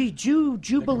 Where?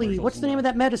 Jubilee. What's the name of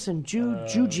that medicine?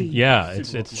 Juji. Yeah,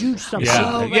 it's Juge something.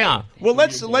 Yeah. Yeah. Well,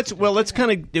 let's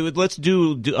kind of do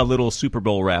a little Super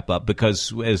Bowl wrap up,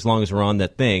 because as long as we're on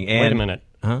that thing. And, Wait a minute.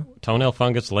 Huh? Toenail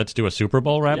fungus, let's do a Super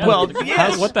Bowl wrap? Well,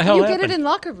 yes. What the hell You happened? get it in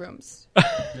locker rooms.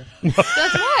 That's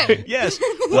why. Yes.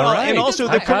 Well, All right. and also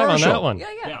High the five on commercial. that one.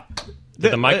 Yeah.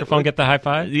 Did the microphone get the high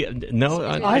five? No,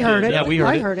 I heard it. Yeah, we heard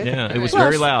I it. heard it. Yeah, it was Plus,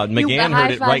 very loud. McGann the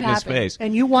heard it high right in five his happened. face.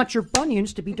 And you want your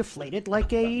bunions to be deflated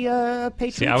like a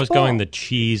Patriots See, I was ball. going the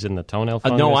cheese and the toenail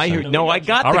fungus. No, I hear. No, I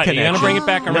got All the right, you're connection. gonna bring it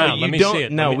back around. No, Let you me don't. see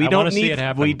it. No, I we wanna don't see need. it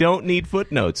happen. We don't need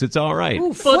footnotes. It's all right.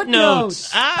 Ooh,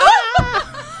 footnotes.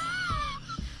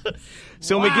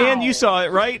 So McGann, you saw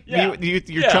it, right? Yeah.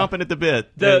 You're chomping at the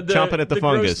bit, chomping at the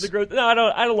fungus.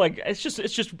 No, I don't like. It's just.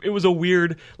 It was a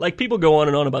weird. Like people go on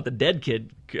and on about the Dead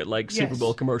Kid Super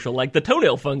Bowl commercial. Like the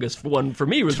toenail fungus one for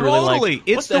me was really like.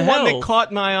 It's the one that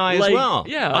caught my eye as well.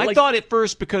 Yeah, I thought at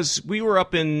first because we were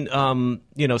up in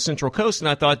Central Coast, and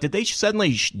I thought, did they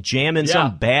suddenly jam in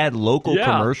some bad local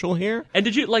commercial here? And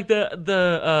did you like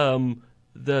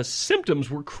the symptoms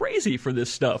were crazy for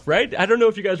this stuff, right? I don't know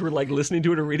if you guys were like listening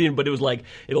to it or reading, but it was like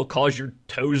it'll cause your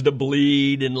toes to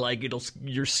bleed and like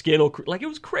your skin will like it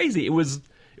was crazy. It was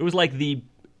like the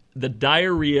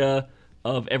diarrhea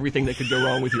of everything that could go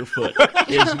wrong with your foot.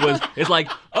 It's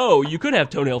like, oh, you could have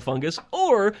toenail fungus,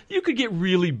 or you could get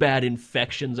really bad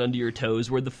infections under your toes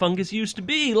where the fungus used to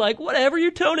be. Like whatever,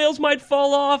 your toenails might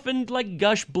fall off and like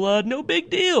gush blood. No big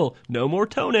deal. No more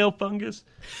toenail fungus.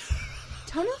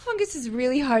 Toenail fungus is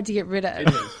really hard to get rid of. It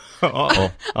is.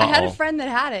 Uh-oh. I had a friend that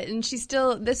had it, and she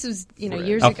still. This was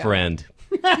years ago. A friend.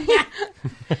 No.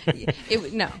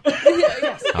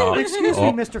 Excuse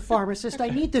me, Mr. Pharmacist. I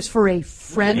need this for a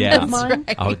friend of mine.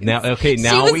 Right. Oh, now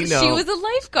we know. She was a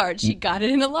lifeguard. She got it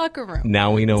in a locker room.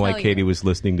 Now we know why Katie was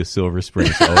listening to Silver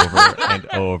Springs over and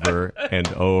over and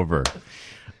over.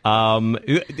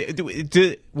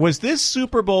 Was this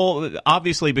Super Bowl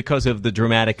obviously because of the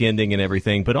dramatic ending and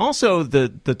everything, but also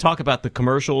the talk about the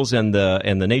commercials and the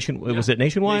was it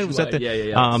Nationwide? Was that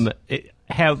the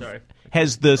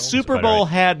has the Super Bowl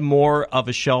had more of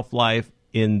a shelf life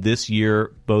in this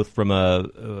year, both from a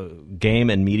game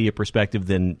and media perspective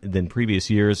than previous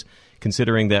years?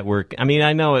 Considering that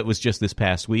I know it was just this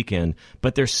past weekend,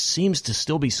 but there seems to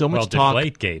still be so much talk.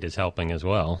 Deflategate is helping as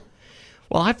well.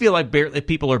 Well, I feel like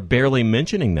people are barely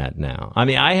mentioning that now. I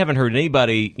mean, I haven't heard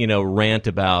anybody, rant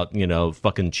about,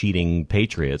 fucking cheating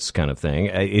Patriots kind of thing.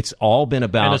 It's all been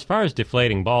about... And as far as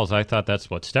deflating balls, I thought that's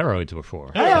what steroids were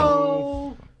for.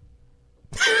 Hello.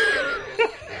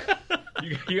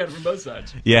 You got it from both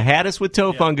sides. You had us with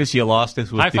toe fungus. You lost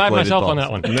us with deflated balls. High five myself on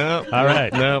that one. No. All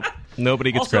right. No.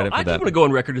 Nobody gets credit for that. I want to go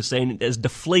on record as saying as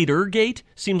Deflatorgate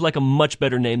seems like a much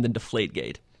better name than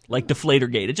Deflategate. Like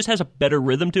Deflatorgate. It just has a better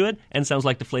rhythm to it and sounds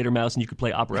like Deflator Mouse, and you could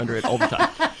play opera under it all the time.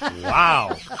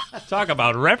 Wow. Talk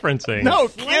about referencing. No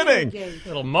kidding.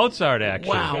 Little Mozart action.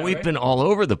 Wow, we've been all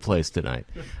over the place tonight.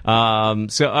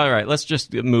 So, all right, let's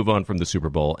just move on from the Super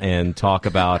Bowl and talk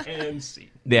about...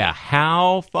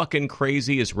 how fucking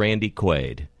crazy is Randy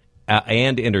Quaid?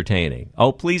 And entertaining.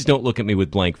 Oh, please don't look at me with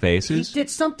blank faces. He did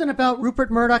something about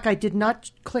Rupert Murdoch. I did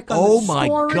not click on the story.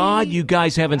 Oh, my God, you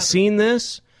guys haven't seen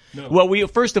this? No. Well,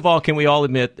 first of all, can we all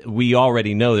admit we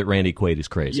already know that Randy Quaid is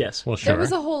crazy? Yes. Well, sure. There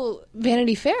was a whole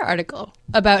Vanity Fair article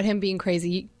about him being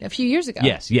crazy a few years ago.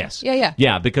 Yes. Yeah.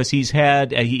 Yeah, because he's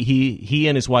had he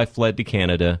and his wife fled to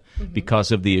Canada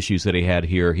because of the issues that he had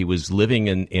here. He was living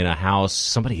in a house,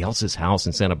 somebody else's house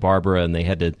in Santa Barbara, and they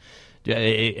had to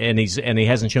and he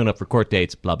hasn't shown up for court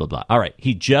dates, blah blah blah. All right.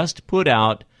 He just put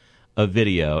out a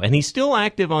video, and he's still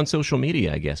active on social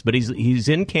media, I guess, but he's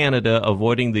in Canada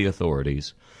avoiding the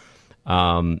authorities.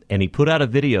 And he put out a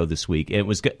video this week.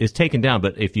 It's taken down,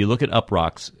 but if you look at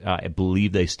Uproxx, I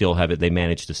believe they still have it. They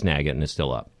managed to snag it, and it's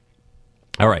still up.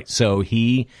 All right, so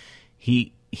he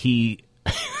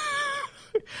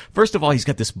first of all, he's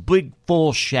got this big,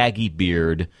 full, shaggy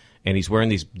beard, and he's wearing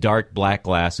these dark black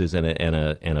glasses and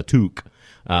a toque.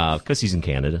 Because he's in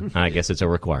Canada. I guess it's a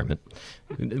requirement.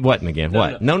 What, McGann?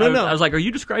 What? No. I was like, are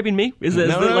you describing me? Do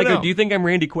you think I'm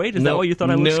Randy Quaid? Is that why you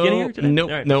thought I looked skinnier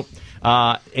today? Nope.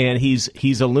 And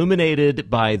he's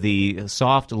illuminated by the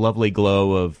soft, lovely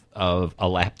glow of a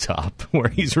laptop where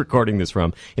he's recording this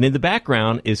from. And in the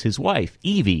background is his wife,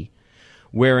 Evie,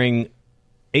 wearing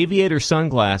aviator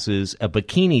sunglasses, a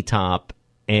bikini top,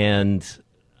 and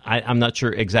I'm not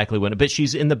sure exactly when, but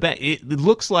she's in the back. It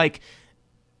looks like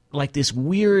this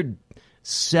weird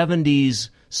 70s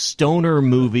stoner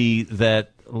movie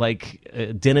that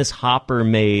Dennis Hopper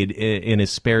made in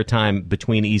his spare time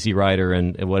between Easy Rider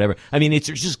and whatever. I mean, it's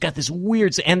just got this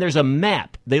weird... And there's a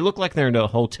map. They look like they're in a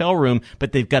hotel room,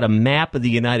 but they've got a map of the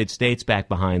United States back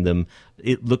behind them.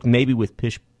 It looked maybe with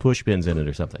push pins in it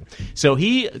or something. So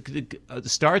he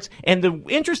starts... And the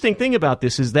interesting thing about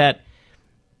this is that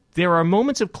there are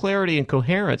moments of clarity and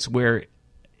coherence where...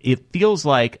 it feels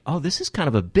like, oh, this is kind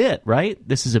of a bit, right?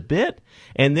 This is a bit.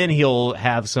 And then he'll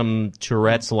have some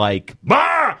Tourette's-like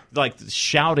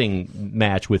shouting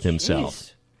match with himself.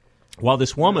 Jeez. While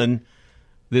this woman,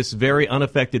 this very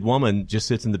unaffected woman, just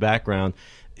sits in the background.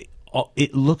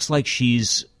 It looks like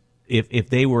she's, if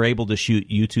they were able to shoot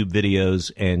YouTube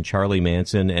videos and Charlie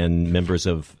Manson and members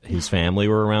of his family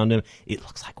were around him, it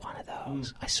looks like one of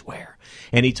those, I swear.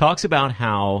 And he talks about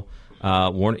how...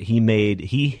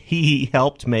 he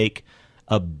helped make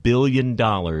 $1 billion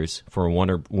for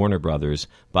Warner Brothers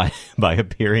by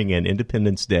appearing in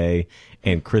Independence Day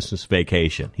and Christmas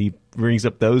Vacation. He brings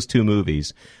up those two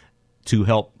movies to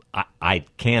help. I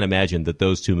can't imagine that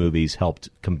those two movies helped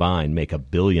combine make $1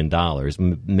 billion,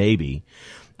 maybe.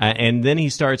 And then he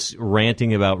starts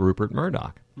ranting about Rupert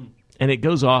Murdoch. And it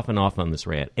goes off and off on this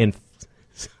rant. And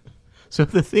so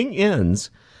the thing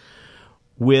ends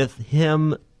with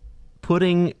him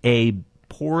putting a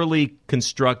poorly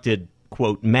constructed,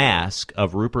 quote, mask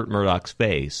of Rupert Murdoch's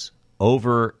face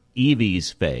over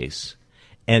Evie's face,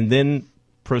 and then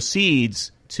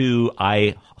proceeds to,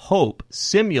 I hope,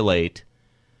 simulate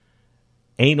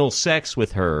anal sex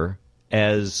with her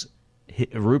as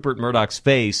Rupert Murdoch's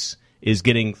face is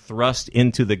getting thrust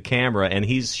into the camera, and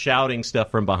he's shouting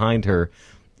stuff from behind her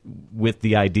with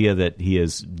the idea that he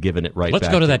has given it right Let's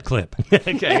back. go to that clip.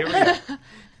 Okay, here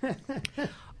we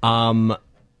go.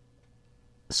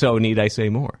 So need I say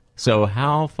more? So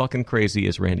how fucking crazy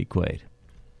is Randy Quaid?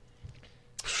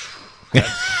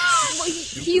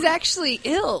 He's actually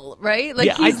ill, right? Like,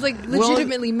 Yeah, he's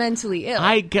legitimately mentally ill.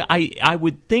 I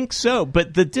would think so,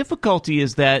 but the difficulty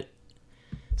is that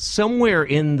somewhere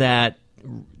in that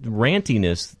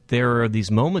rantiness, there are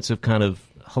these moments of kind of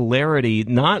hilarity,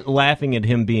 not laughing at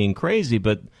him being crazy,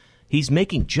 but he's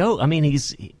making jokes. I mean,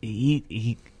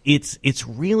 it's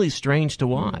really strange to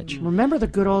watch. Remember the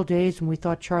good old days when we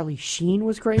thought Charlie Sheen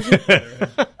was crazy?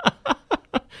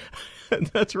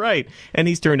 That's right. And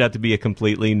he's turned out to be a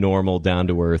completely normal,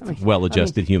 down-to-earth,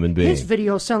 well-adjusted human being. His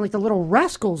videos sound like the Little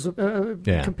Rascals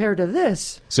compared to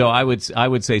this. So I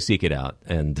would say seek it out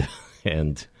and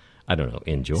I don't know,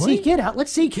 enjoy. Seek it out.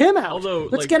 Let's seek him out. Although,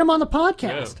 Let's get him on the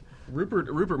podcast. Yeah.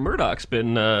 Rupert Murdoch's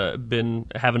been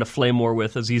having a flame war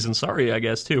with Aziz Ansari, I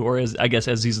guess, too. Or I guess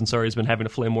Aziz Ansari has been having a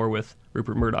flame war with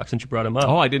Rupert Murdoch since you brought him up.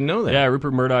 Oh, I didn't know that. Yeah,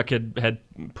 Rupert Murdoch had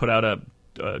put out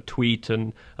a tweet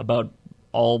and about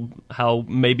how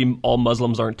maybe all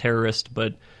Muslims aren't terrorists,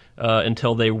 but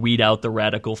until they weed out the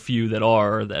radical few that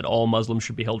are, that all Muslims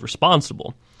should be held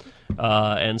responsible.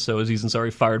 And so Aziz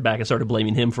Ansari fired back and started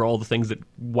blaming him for all the things that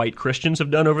white Christians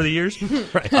have done over the years.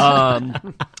 Right.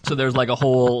 So there's like a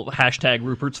whole hashtag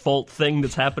Rupert's fault thing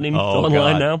that's happening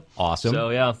online now. Awesome. So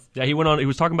yeah, he went on. He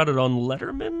was talking about it on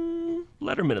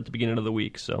Letterman at the beginning of the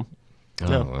week. So.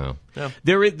 Oh, wow. Yeah.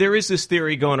 There is this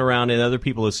theory going around, and other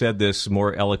people have said this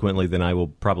more eloquently than I will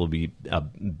probably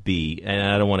be, and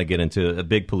I don't want to get into a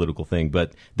big political thing,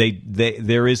 but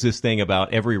there is this thing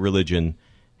about every religion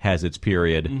has its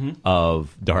period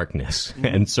of darkness,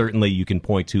 and certainly you can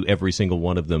point to every single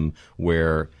one of them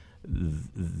where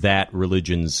that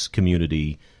religion's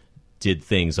community did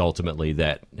things ultimately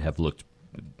that have looked...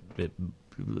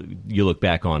 you look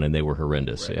back on and they were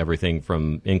horrendous. Right. Everything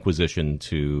from Inquisition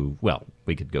to, well,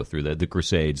 we could go through the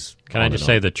Crusades. Can I just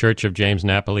say the Church of James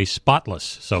Napoli, spotless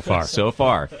so far. So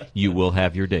far. You will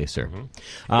have your day, sir.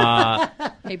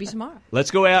 Maybe tomorrow.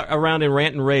 Let's go around and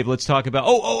rant and rave. Let's talk about,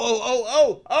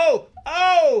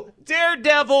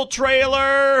 Daredevil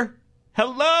trailer.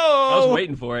 Hello. I was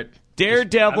waiting for it.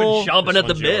 Daredevil. I've been chomping at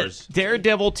the bit.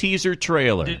 Daredevil teaser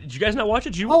trailer. Did you guys not watch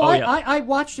it? I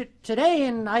watched it today,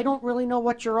 and I don't really know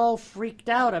what you're all freaked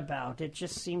out about. It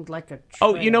just seemed like a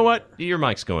trailer. Oh, you know what? Your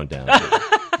mic's going down.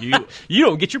 You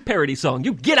don't get your parody song.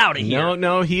 You get out of here.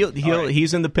 No,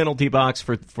 he's in the penalty box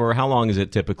for how long is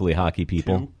it typically, hockey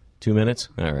people? 2 minutes?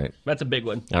 All right. That's a big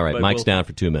one. All right, Mike's down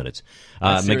for 2 minutes.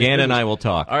 McGann and I will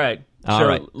talk. All right.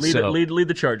 Lead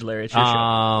the charge, Larry. It's your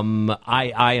show.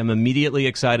 I am immediately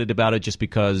excited about it just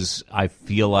because I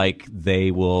feel like they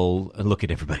will look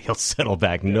at everybody else settle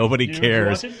back. Yeah. Nobody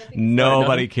cares.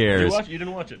 Nobody cares. You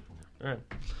didn't watch it. All right.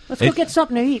 Let's go get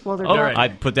something to eat while they're right. I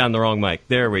put down the wrong mic.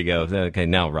 There we go. Okay,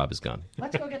 now Rob is gone.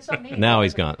 Let's go get something to eat. Now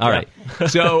he's gone. All right.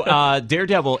 So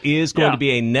Daredevil is going to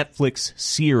be a Netflix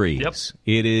series. Yep.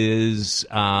 It is...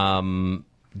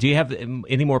 do you have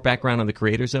any more background on the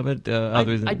creators of it?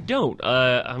 Other than I don't.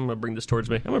 I'm going to bring this towards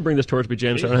me.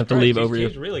 James, so I don't have to leave over you.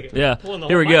 Really here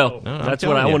we go. That's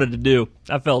what I wanted to do.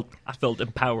 I felt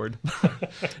empowered.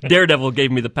 Daredevil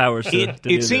gave me the powers.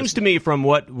 It seems to me, from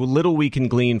what little we can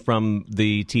glean from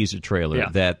the teaser trailer,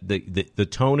 that the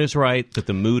tone is right, that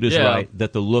the mood is right,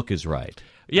 that the look is right.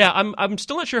 Yeah, I'm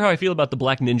still not sure how I feel about the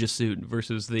black ninja suit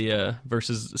versus the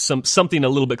something a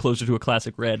little bit closer to a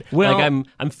classic red. Well, like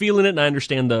I'm feeling it, and I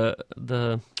understand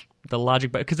the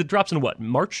logic, because it drops in what,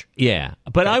 March? Yeah,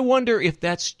 but I wonder if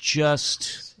that's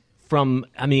just from.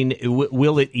 I mean,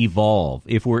 will it evolve?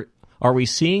 Are we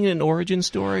seeing an origin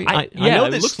story? I know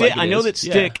that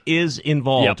Stick is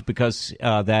involved because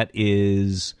that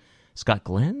is Scott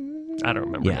Glenn. I don't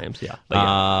remember names. Yeah,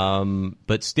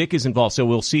 but Stick is involved, so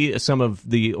we'll see some of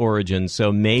the origins.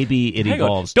 So maybe it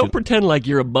evolves. Don't pretend like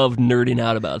you're above nerding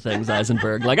out about things,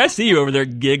 Eisenberg. Like I see you over there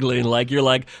giggling, like you're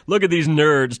like, look at these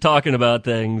nerds talking about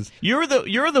things. You're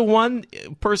the one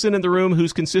person in the room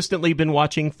who's consistently been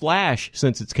watching Flash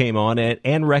since it came on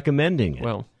and recommending it.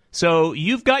 Well. So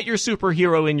you've got your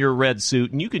superhero in your red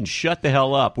suit, and you can shut the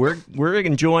hell up. We're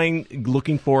enjoying,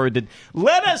 looking forward to.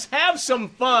 Let us have some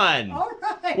fun. All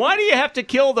right. Why do you have to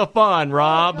kill the fun,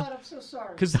 Rob? Oh, God, I'm so sorry.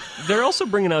 Because they're also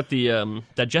bringing out the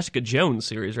that Jessica Jones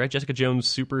series, right? Jessica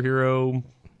Jones superhero,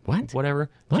 whatever.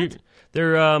 What?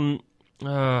 They're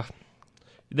the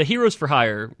Heroes for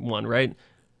Hire one, right?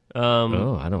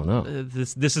 I don't know.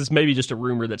 This is maybe just a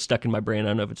rumor that's stuck in my brain. I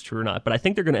don't know if it's true or not, but I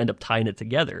think they're going to end up tying it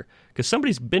together because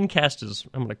somebody's been cast as.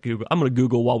 I'm going to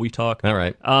Google while we talk. All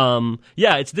right.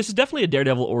 This is definitely a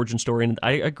Daredevil origin story, and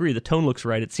I agree. The tone looks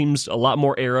right. It seems a lot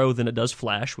more Arrow than it does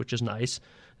Flash, which is nice.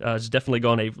 It's definitely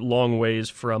gone a long ways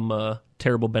from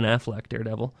terrible Ben Affleck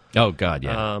Daredevil. Oh God,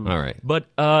 yeah. All right. But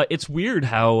it's weird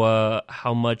how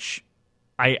much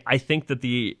I think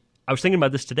that I was thinking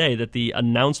about this today, that the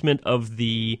announcement of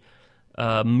the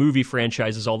movie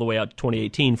franchises all the way out to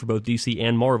 2018 for both DC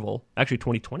and Marvel, actually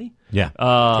 2020? Yeah,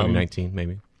 2019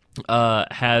 maybe.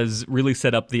 Has really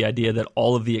set up the idea that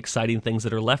all of the exciting things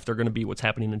that are left are going to be what's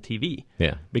happening in TV.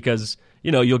 Yeah. Because,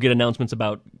 you'll get announcements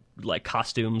about like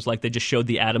costumes, like they just showed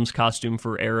the Addams costume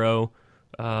for Arrow.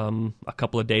 A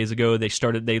couple of days ago, they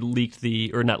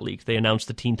announced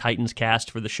the Teen Titans cast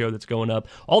for the show that's going up.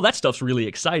 All that stuff's really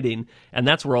exciting, and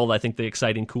that's where I think the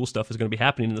exciting, cool stuff is going to be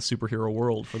happening in the superhero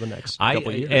world for the next couple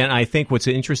of years. And I think what's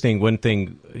interesting, one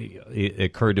thing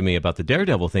occurred to me about the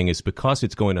Daredevil thing is because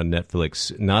it's going on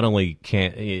Netflix, not only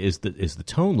is the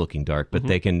tone looking dark, but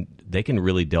they can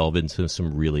really delve into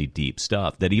some really deep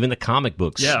stuff that even the comic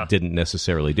books didn't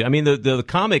necessarily do. I mean, the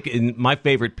comic, in my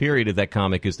favorite period of that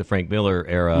comic is the Frank Miller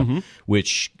era,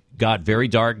 which got very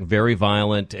dark, very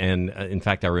violent, and in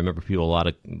fact, I remember a lot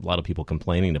of people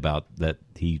complaining about that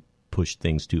he pushed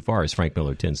things too far, as Frank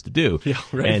Miller tends to do. Yeah,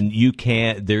 right. And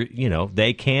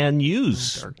they can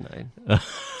use Dark Knight.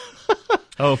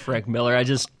 Oh, Frank Miller, I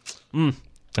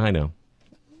know.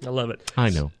 I love it.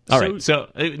 I know. All right. So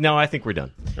no, I think we're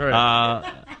done. All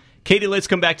right. Katie, let's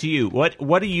come back to you. What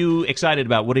are you excited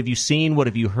about? What have you seen? What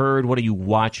have you heard? What are you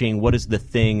watching? What is the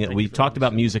thing? We've talked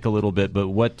about music a little bit, but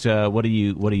what are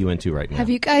you into right now?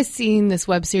 Have you guys seen this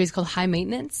web series called High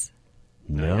Maintenance?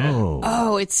 No.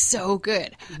 Oh, it's so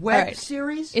good. Web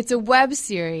series? It's a web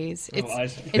series. It's on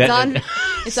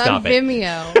Stop it.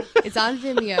 Vimeo. It's on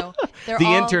Vimeo.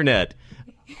 Internet.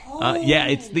 Yeah,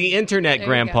 it's the internet, There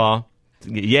Grandpa.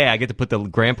 Yeah, I get to put the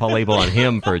grandpa label on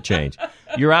him for a change.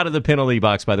 You're out of the penalty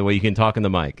box, by the way. You can talk in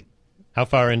the mic. How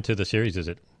far into the series is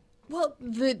it? Well,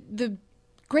 the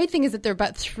great thing is that they're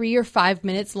about 3 or 5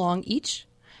 minutes long each.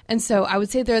 And so I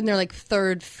would say they're in their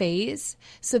third phase.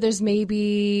 So there's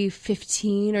maybe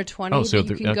 15 or 20 that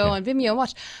you can go on Vimeo and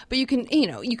watch. But you can,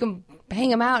 you can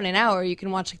hang them out in an hour. You can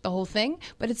watch the whole thing.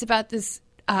 But it's about this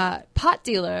pot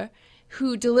dealer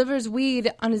who delivers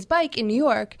weed on his bike in New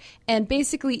York, and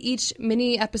basically each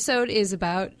mini episode is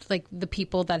about the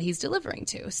people that he's delivering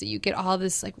to. So you get all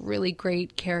this really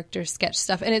great character sketch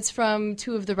stuff, and it's from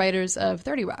 2 of the writers of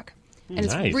 30 Rock. And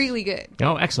Nice. It's really good.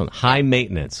 Oh, excellent. High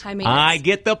maintenance. High maintenance. I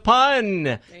get the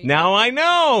pun. Now I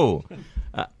know.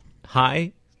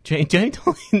 Hi. Jane,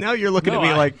 now you're looking at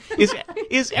me like,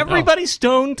 is everybody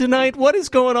stoned tonight? What is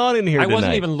going on in here tonight? I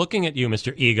wasn't even looking at you,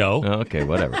 Mr. Ego. Okay,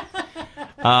 whatever.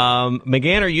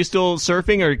 McGann, are you still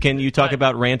surfing, or can you talk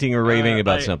about ranting or raving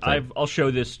about something? I'll show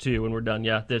this too when we're done.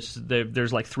 Yeah, there's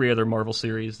 3 other Marvel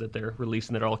series that they're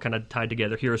releasing that are all kind of tied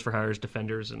together: Heroes for Hire,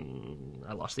 Defenders, and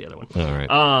I lost the other one. All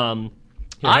right.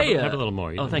 Have a little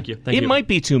more. Thank you. It might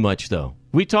be too much, though.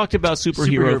 We talked about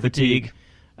superhero fatigue.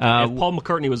 If Paul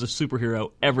McCartney was a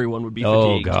superhero, everyone would be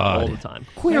fatigued all the time.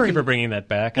 Thank you for bringing that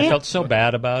back. I felt so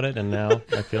bad about it, and now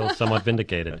I feel somewhat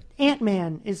vindicated.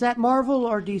 Ant-Man, is that Marvel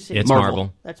or DC? It's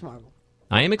Marvel. That's Marvel.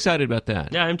 I am excited about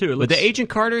that. Yeah, I am too. But the Agent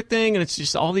Carter thing, and it's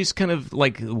just all these kind of they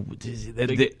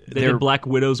did Black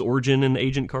Widow's origin in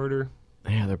Agent Carter.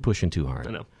 Yeah, they're pushing too hard.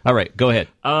 I know. All right, go ahead.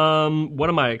 What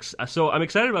am I? So I'm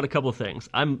excited about a couple of things.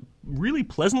 I'm really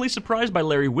pleasantly surprised by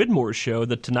Larry Widmore's show,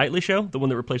 The Tonightly Show, the one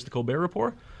that replaced the Colbert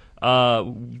Report.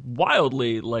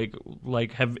 Wildly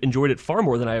have enjoyed it far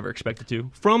more than I ever expected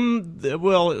to.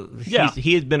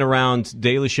 He had been around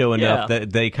Daily Show enough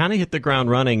that they kind of hit the ground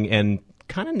running and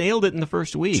kind of nailed it in the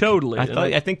first week. Totally.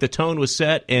 I think the tone was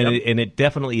set, and it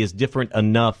definitely is different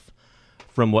enough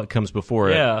from what comes before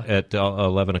Yeah. at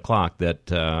 11 o'clock.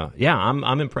 That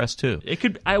I'm impressed too.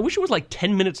 I wish it was like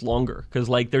 10 minutes longer because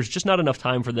like there's just not enough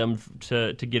time for them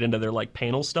to get into their like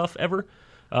panel stuff ever.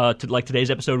 Like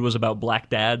today's episode was about black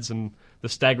dads and the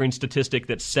staggering statistic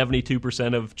that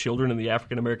 72% of children in the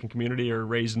African American community are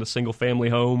raised in a single family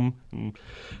home.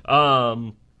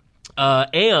 And I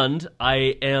want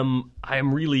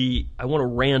to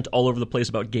rant all over the place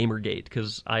about Gamergate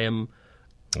because I am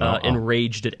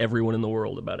enraged at everyone in the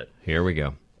world about it. Here we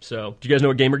go. So, do you guys know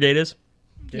what Gamergate is?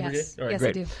 Gamergate? Yes. All right, Yes,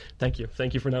 great. I do. Thank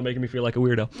you for not making me feel like a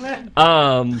weirdo.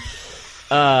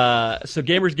 So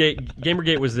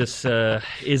Gamergate was this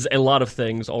is a lot of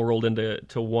things all rolled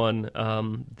into one.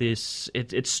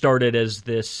 It started as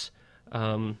this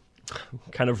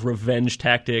kind of revenge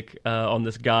tactic on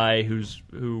this guy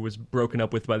who was broken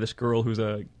up with by this girl who's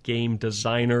a game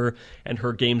designer, and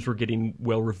her games were getting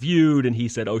well reviewed, and he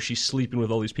said, "Oh, she's sleeping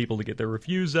with all these people to get their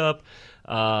reviews up."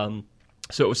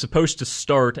 So it was supposed to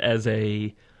start as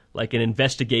an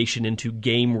investigation into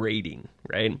game rating,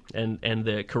 right? And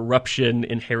the corruption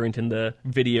inherent in the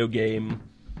video game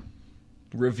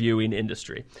reviewing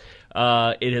industry.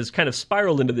 It has kind of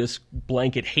spiraled into this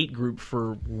blanket hate group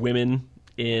for women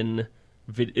in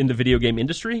the video game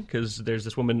industry, because there's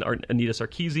this woman, Anita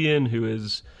Sarkeesian, who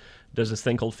does this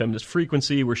thing called Feminist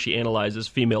Frequency, where she analyzes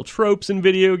female tropes in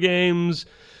video games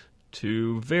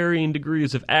to varying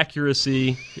degrees of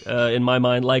accuracy, in my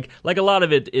mind. Like a lot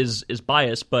of it is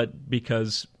biased, but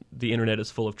because the internet is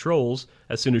full of trolls,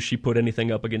 as soon as she put anything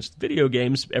up against video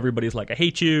games, everybody's like, "I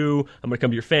hate you, I'm going to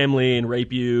come to your family and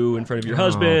rape you in front of your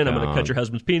husband, I'm going to cut your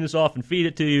husband's penis off and feed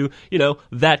it to you,"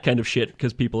 that kind of shit,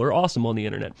 because people are awesome on the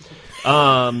internet.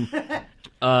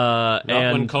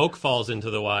 When Coke falls into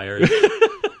the wire,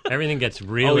 everything gets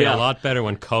really a lot better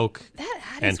when Coke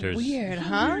enters. It's weird,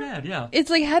 huh? Yeah. It's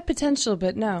like had potential,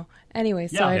 but no. Anyway,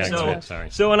 sorry.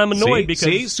 So, and I'm annoyed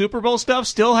because Super Bowl stuff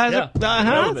still has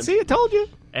relevant. See, I told you.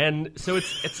 And so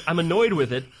it's I'm annoyed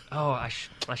with it. Oh, I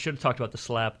should have talked about the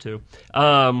slap too.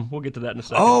 We'll get to that in a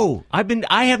second. Oh,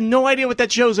 I have no idea what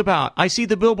that show's about. I see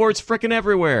the billboards frickin'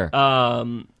 everywhere.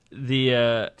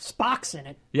 The Spock's in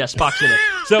it. Yeah, Spock's in it.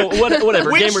 So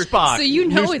whatever. Which Gamer Spock? So you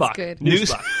know New it's Spock. good. New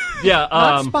Spock. Yeah.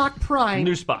 Not Spock Prime.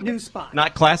 New Spock. New Spock.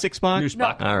 Not classic Spock? New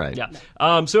Spock. All right. Yeah.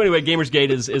 So anyway, Gamersgate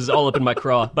is all up in my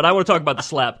craw, but I want to talk about the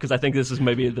slap because I think this is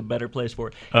maybe the better place for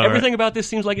it. Everything about this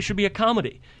seems like it should be a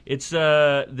comedy. It's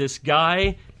this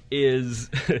guy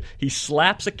he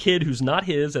slaps a kid who's not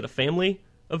his at a family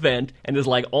event and is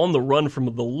like on the run from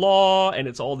the law, and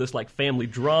it's all this like family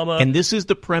drama. And this is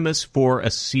the premise for a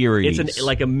series. It's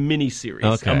like a mini series,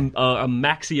 okay. A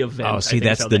maxi event. Oh, see,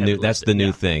 that's the new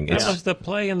thing. That was the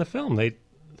play in the film.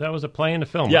 That was a play in the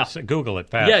film. Yeah. Google it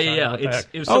fast. Yeah.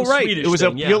 It was some Swedish it was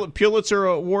thing, a Pulitzer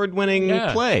Award-winning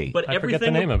play. But I forget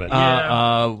the name of it.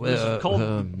 Yeah, it's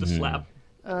called The Slap.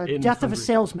 Death of a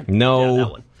Salesman. No. Yeah,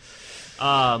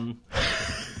 that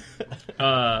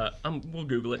one. We'll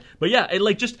Google it. But yeah,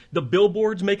 just the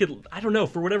billboards make it, I don't know,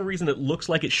 for whatever reason it looks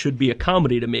like it should be a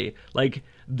comedy to me. Like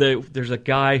there's a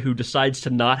guy who decides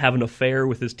to not have an affair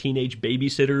with his teenage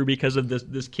babysitter because of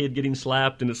this kid getting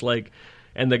slapped, and it's like,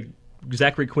 and the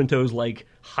Zachary Quinto's like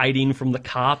hiding from the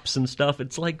cops and stuff.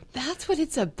 It's like, that's what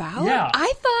it's about? Yeah.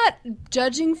 I thought,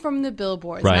 judging from the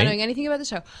billboards, right, not knowing anything about the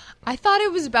show, I thought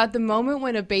it was about the moment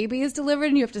when a baby is delivered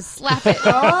and you have to slap it.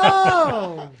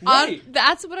 Right.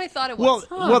 That's what I thought it was.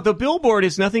 Well, the billboard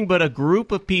is nothing but a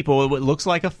group of people. It looks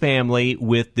like a family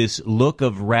with this look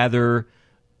of rather,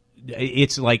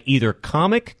 it's like either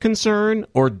comic concern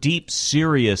or deep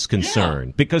serious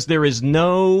concern, because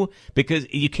because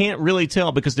you can't really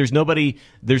tell, because there's nobody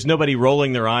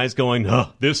rolling their eyes going,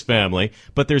 "Oh, this family,"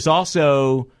 but there's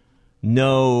also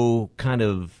no kind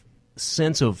of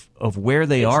sense of where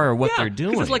they are or what they're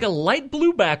doing. It's like a light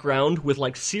blue background with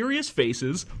like serious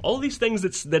faces, all these things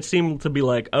that seem to be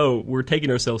like, oh, we're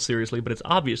taking ourselves seriously, but it's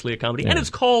obviously a comedy, and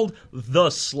it's called The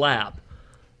Slap.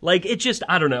 Like, it just,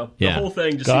 I don't know. The whole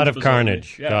thing just God seems of bizarre to me.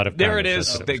 Carnage. Yeah. God of There Carnage. it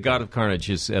is. The God of Carnage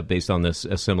is based on a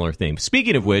similar theme.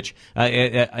 Speaking of which,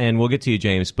 and we'll get to you,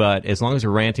 James, but as long as we're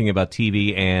ranting about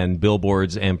TV and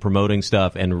billboards and promoting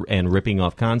stuff and ripping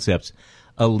off concepts,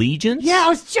 Allegiance? Yeah, I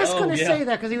was just going to say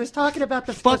that because he was talking about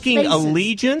the fucking faces.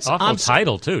 Allegiance? Awful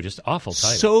title, too. Just awful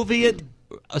title. Soviet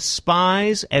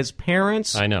spies as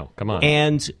parents. I know. Come on.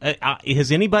 And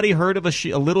has anybody heard of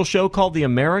a little show called The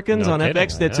Americans on kidding.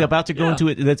 FX that's about to go into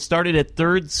it? That started at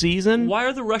third season. Why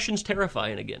are the Russians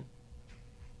terrifying again?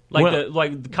 Like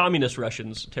the communist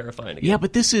Russians terrifying again. Yeah,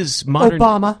 but this is modern.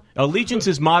 Obama. Allegiance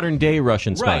is modern day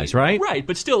Russian spies, right? Right,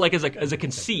 but still, like as a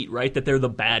conceit, right? That they're the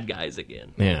bad guys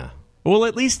again. Yeah. Well,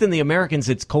 at least in the Americans,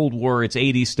 it's Cold War, it's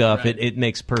 80s stuff. Right. It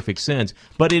makes perfect sense.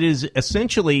 But it is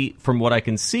essentially, from what I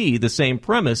can see, the same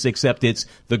premise, except it's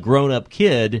the grown-up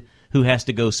kid who has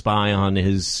to go spy on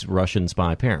his Russian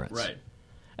spy parents. Right.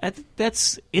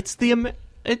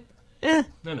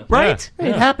 No. Right?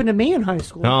 It happened to me in high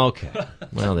school. Okay.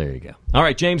 Well, there you go. All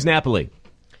right, James Napoli.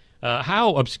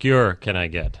 How obscure can I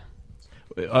get?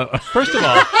 First of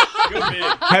all,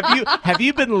 have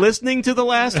you been listening to the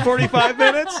last 45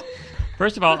 minutes?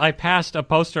 First of all, I passed a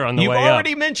poster on the You've way up.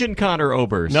 already mentioned Connor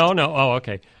Oberst. No. Oh,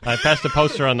 okay. I passed a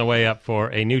poster on the way up for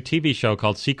a new TV show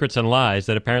called Secrets and Lies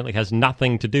that apparently has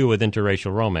nothing to do with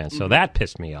interracial romance. So that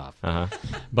pissed me off. Uh-huh.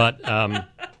 But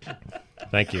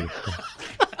thank you.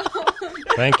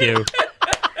 Thank you.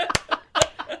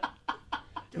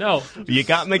 No, You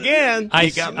got him again. I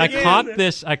caught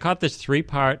this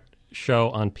 3-part show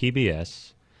on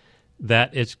PBS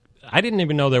that is. I didn't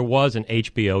even know there was an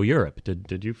HBO Europe.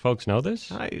 Did you folks know this?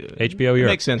 HBO Europe.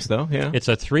 Makes sense, though, yeah. It's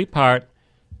a 3-part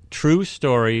true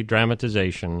story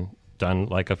dramatization done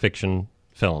like a fiction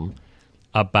film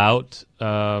about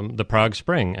the Prague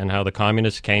Spring and how the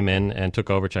communists came in and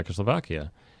took over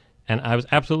Czechoslovakia. And I was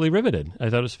absolutely riveted. I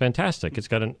thought it was fantastic. It's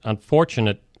got an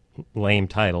unfortunate lame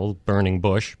title, Burning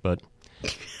Bush, but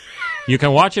you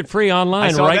can watch it free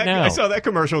online now. I saw that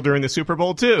commercial during the Super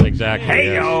Bowl, too. Exactly.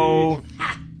 Hey-yo!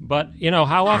 But,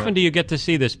 how often do you get to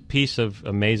see this piece of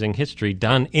amazing history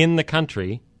done in the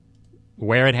country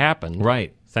where it happened?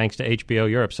 Right. Thanks to HBO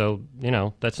Europe. So,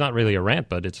 that's not really a rant,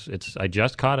 but it's. I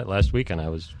just caught it last week, and I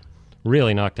was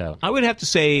really knocked out. I would have to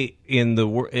say,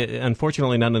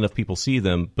 unfortunately, not enough people see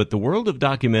them, but the world of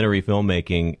documentary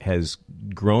filmmaking has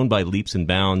grown by leaps and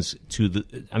bounds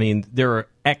there are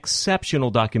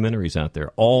exceptional documentaries out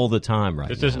there all the time right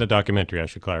now. This isn't a documentary, I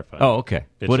should clarify. Oh, okay.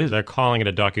 What is They're calling it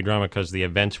a docudrama because the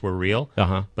events were real,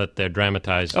 but they're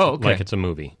dramatized like it's a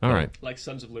movie. All right. Like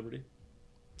Sons of Liberty.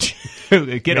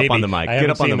 Get up on the mic. I haven't Get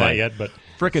up on the seen that mic. yet, but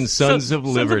frickin' Sons of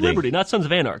Liberty. Sons of Liberty, not Sons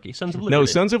of Anarchy. Sons of Liberty. No,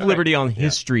 Sons of All Liberty right. on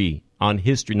history,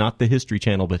 not the History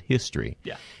Channel, but history.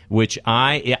 Yeah. Which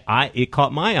it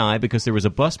caught my eye because there was a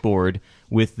bus board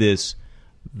with this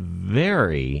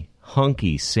very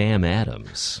hunky Sam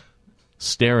Adams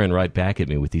staring right back at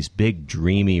me with these big,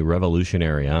 dreamy,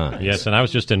 revolutionary eyes. Yes, and I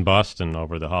was just in Boston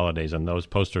over the holidays, and those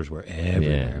posters were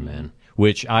everywhere, man.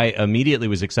 Which I immediately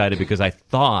was excited because I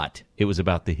thought it was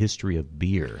about the history of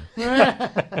beer.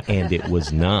 And it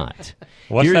was not.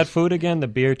 What's that food again? The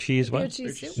beer cheese what? Beer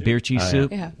cheese soup. Beer cheese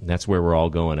soup? Yeah. That's where we're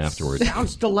all going afterwards.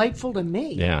 Sounds delightful to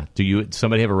me. Yeah.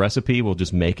 Somebody have a recipe? We'll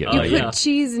just make it. You put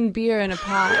cheese and beer in a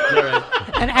pot. All right.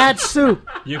 And add soup.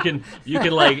 You can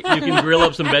grill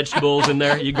up some vegetables in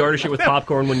there. You garnish it with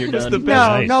popcorn when you're done.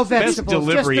 No Best vegetables.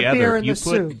 delivery just the beer ever. and You the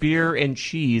put soup. beer and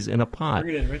cheese in a pot.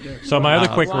 Bring it in right there. So my other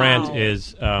quick rant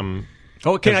is...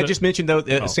 Can I just mention,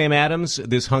 though, Sam Adams,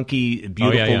 this hunky,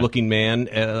 beautiful-looking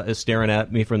man staring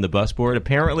at me from the bus board.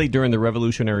 Apparently, during the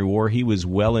Revolutionary War, he was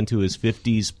well into his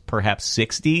 50s, perhaps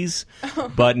 60s.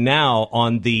 But now,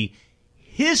 on the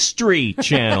History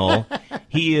Channel,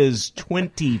 he is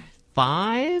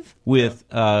 25 with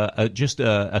just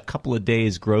a couple of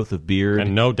days' growth of beard.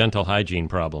 And no dental hygiene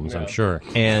problems, I'm sure.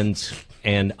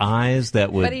 And eyes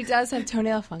that would... But he does have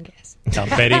toenail fungus. I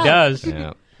bet he does.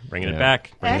 Yeah. Bringing it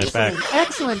back.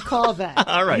 Excellent callback.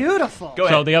 All right. Beautiful. Go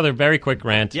ahead. So the other very quick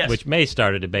rant, Yes. which may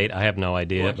start a debate, I have no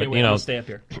idea. Well, but, we have a stamp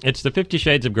here. it's the 50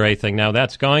 Shades of Grey thing. Now,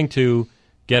 that's going to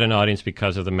get an audience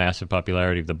because of the massive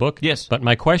popularity of the book. Yes. But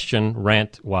my question,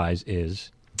 rant-wise,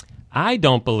 is I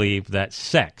don't believe that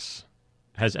sex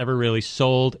has ever really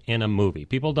sold in a movie.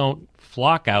 People don't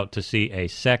flock out to see a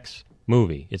sex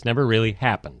movie. It's never really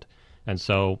happened. And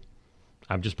so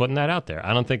I'm just putting that out there.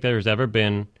 I don't think there's ever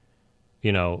been,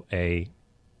 a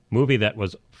movie that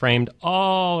was framed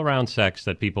all around sex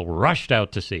that people rushed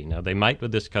out to see. Now, they might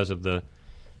with this because of the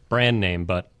brand name,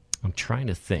 but... I'm trying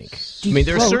to think. Deep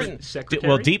there are Throat. certain...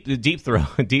 Secretary? Deep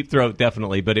Throat,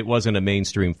 definitely, but it wasn't a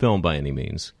mainstream film by any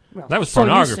means. Well, that was so you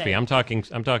pornography. say. I'm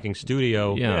talking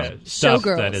studio Yeah. stuff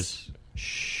Showgirls. that is...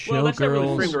 Well, that's not really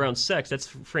Showgirls. framed around sex. That's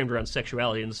framed around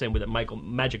sexuality in the same way that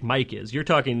Magic Mike is. You're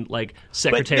talking like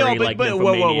secretary, whoa.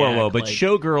 nymphomaniac, But like-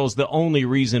 Showgirls, the only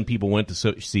reason people went to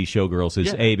see Showgirls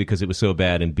is A, because it was so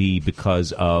bad, and B,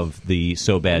 because of the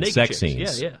so bad Naked sex chicks.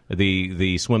 scenes. Yeah.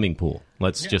 The swimming pool.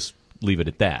 Let's just leave it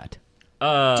at that.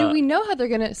 Do we know how they're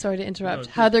going to, sorry to interrupt,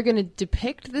 how they're going to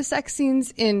depict the sex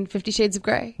scenes in 50 Shades of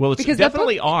Grey? Well, it's because that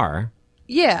definitely book, are.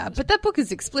 Yeah, but that book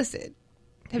is explicit.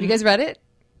 Have you guys read it?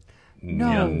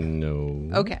 No. No.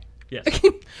 Okay. Yes. It's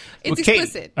Well, Kate,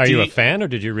 explicit. Are you a fan, or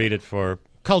did you read it for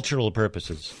cultural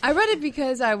purposes? I read it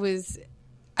because I was...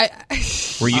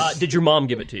 Were you? Did your mom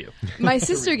give it to you? My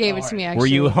sister gave it to me, actually. Were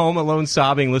you home alone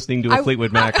sobbing listening to a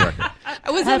Fleetwood Mac record?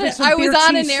 I was Having some beer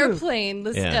on an cheese soup. airplane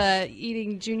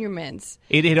eating Junior Mints.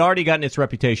 It had already gotten its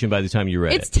reputation by the time you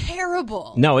read It's it.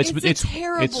 terrible. No, it's a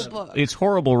terrible book. It's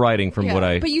horrible writing from what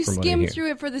I. But you from what I skim hear. through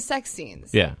it for the sex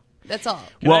scenes. Yeah. That's all.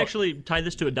 Can I actually tie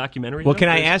this to a documentary? Well, though? can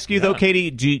I ask you though,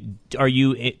 Katie? Are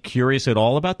you curious at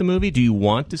all about the movie? Do you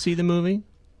want to see the movie?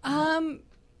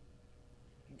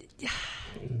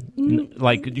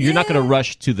 Like you're not going to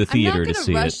rush to the theater to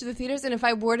see I'm not going it. to rush to the theaters, and if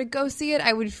I were to go see it,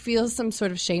 I would feel some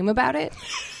sort of shame about it.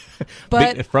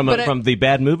 But from the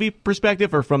bad movie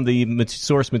perspective, or from the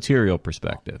source material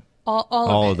perspective?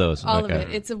 All of those. All Okay. of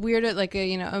it. It's a weird,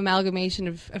 amalgamation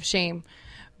of shame.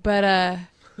 But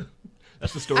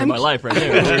that's the story of my life right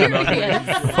there.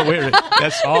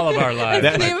 That's all of our lives.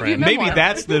 That's the name of your Maybe memoir.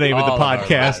 that's the name of the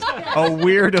podcast. A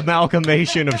weird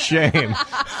amalgamation of shame.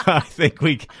 I think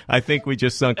we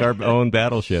just sunk our own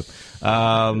battleship.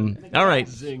 All right.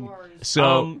 Zing.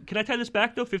 So can I tie this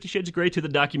back though? 50 Shades of Grey to the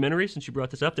documentary, since you brought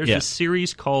this up. There's Yes. this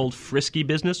series called Frisky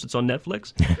Business. It's on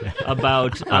Netflix.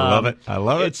 About I love it. I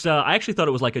love it. It's I actually thought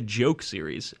it was like a joke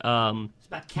series. It's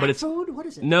about cat food? What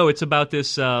is it? No, it's about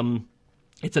this.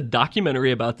 It's a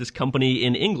documentary about this company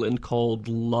in England called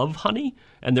Love Honey,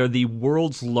 and they're the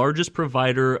world's largest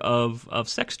provider of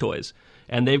sex toys.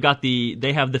 And they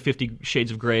have the 50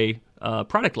 Shades of Grey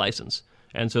product license.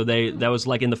 And so that was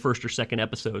like in the first or second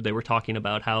episode, they were talking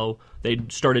about how they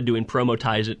started doing promo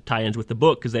tie-ins with the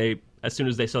book because as soon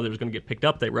as they saw that it was going to get picked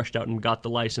up, they rushed out and got the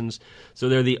license. So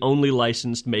they're the only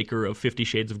licensed maker of 50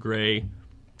 Shades of Grey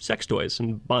sex toys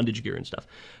and bondage gear and stuff.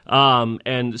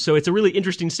 And so it's a really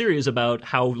interesting series about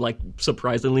how like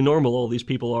surprisingly normal all these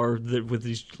people are with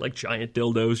these like giant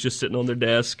dildos just sitting on their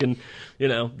desk, and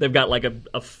they've got like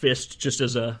a fist just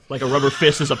as a rubber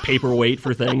fist as a paperweight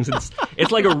for things.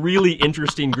 It's like a really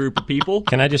interesting group of people.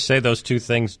 Can I just say those two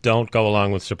things don't go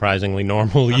along with surprisingly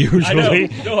normal usually?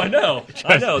 I know.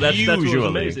 That's what was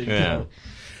amazing. Yeah.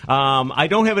 I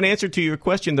don't have an answer to your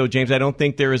question, though, James. I don't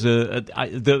think there is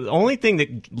the only thing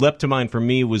that leapt to mind for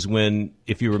me was when,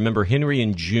 if you remember, Henry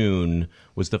and June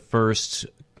was the first.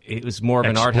 It was more of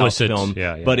an art house film,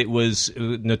 but it was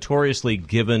notoriously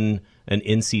given an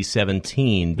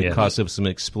NC-17 because of some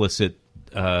explicit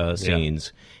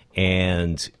scenes.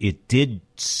 And it did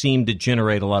seem to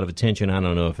generate a lot of attention. I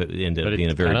don't know if it ended up being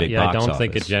a very big box office. I don't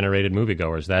think it generated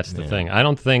moviegoers. That's the thing.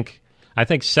 I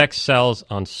think sex sells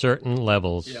on certain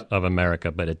levels of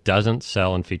America, but it doesn't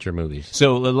sell in feature movies.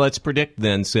 So let's predict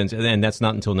then, and that's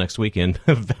not until next weekend,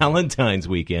 Valentine's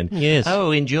weekend. Yes.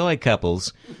 Oh, enjoy,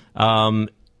 couples.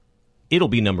 It'll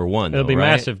be number one. It'll be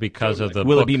right? massive because of the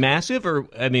Will book. it be massive, or will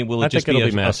it I just think be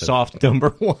it'll be a soft number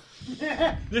one?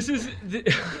 This is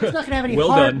It's not going to have any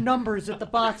Well hard done. numbers at the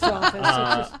box office.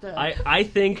 It's just, I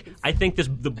think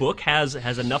the book has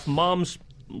enough moms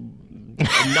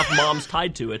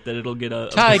tied to it that it'll get a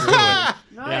Tied bigger to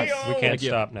win. Yes, we can't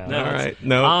stop now. No. All right.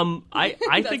 No.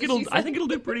 I think it'll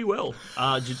do pretty well.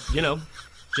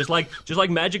 Just like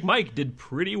Magic Mike did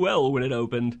pretty well when it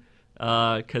opened.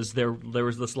 Because there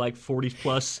was this like 40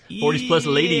 plus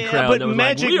lady crowd that was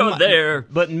like, we are there.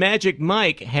 But Magic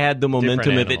Mike had the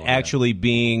momentum of it actually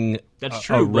being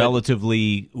a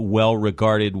relatively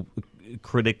well-regarded,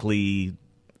 critically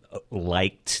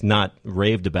liked, not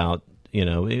raved about,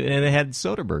 and it had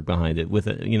Soderbergh behind it with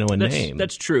a name.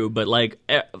 That's true, but like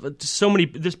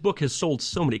this book has sold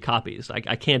so many copies.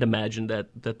 I can't imagine that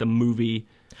the movie.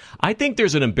 I think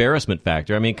there's an embarrassment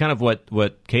factor. I mean, kind of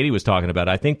what Katie was talking about.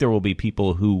 I think there will be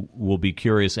people who will be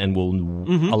curious and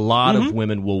a lot of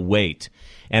women will wait.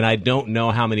 And I don't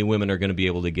know how many women are going to be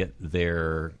able to get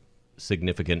their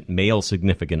male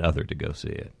significant other to go see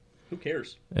it. Who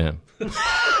cares? Yeah.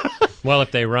 Well,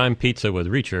 if they rhyme pizza with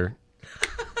Reacher,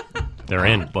 they're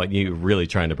in. But you're really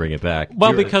trying to bring it back.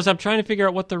 Well, because I'm trying to figure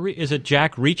out what is it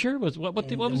Jack Reacher? What was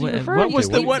he referring to?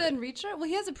 Pizza and Reacher? Well,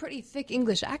 he has a pretty thick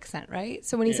English accent, right?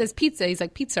 So when he says pizza, he's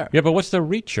like pizza. Yeah, but what's the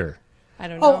Reacher? I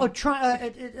don't know.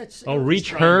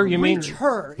 Reach her, you mean? Reach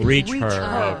her. Reach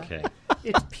her, okay.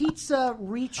 It's pizza,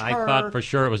 reach her. I thought for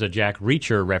sure it was a Jack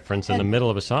Reacher reference in the middle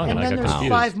of a song, and I got confused. And then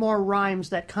there's 5 more rhymes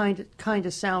that kind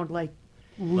of sound like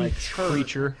reach her.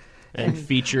 Preacher. And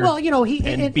feature. Well,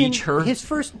 beach her. His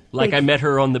first, like I met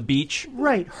her on the beach.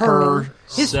 Right, her.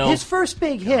 Self. His first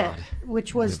big hit,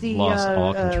 which was the lost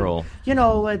all control.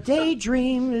 A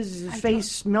daydream is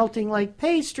face melting like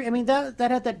pastry. I mean that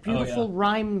had that beautiful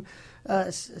rhyme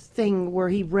thing where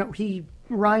he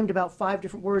rhymed about 5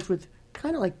 different words with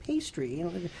kind of like pastry. You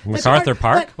know, MacArthur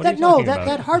Park? What are you talking about?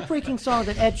 That heartbreaking song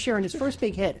that Ed Sheeran, his first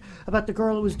big hit, about the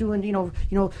girl who was doing,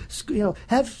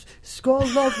 have score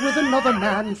love with another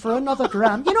man for another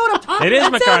gram. You know what I'm talking It is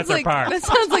about? MacArthur Park. That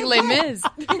sounds like Les Mis.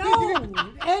 No,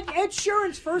 Ed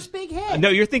Sheeran's first big hit. No,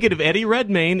 you're thinking of Eddie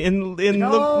Redmayne in Les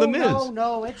Mis.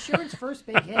 No, Ed Sheeran's first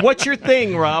big hit. What's your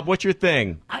thing, Rob? What's your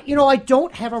thing? I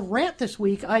don't have a rant this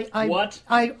week. What?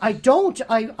 I don't.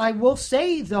 I will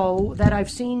say, though, that I've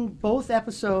seen both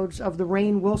episodes of the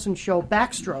Rainn Wilson show,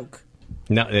 Backstroke.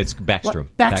 No, it's Backstrom.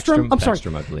 Backstrom? I'm sorry.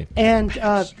 Backstrom, I believe. And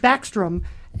Backstrom.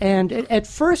 And at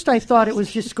first I thought it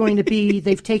was just going to be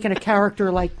they've taken a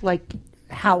character like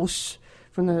House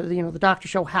from the Doctor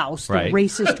Show House, the Right.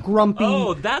 racist, grumpy.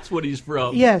 Oh, that's what he's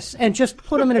from. Yes, and just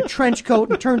put him in a trench coat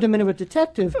and turned him into a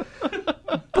detective.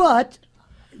 But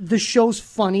the show's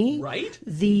funny. Right?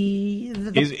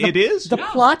 It is? The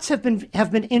plots have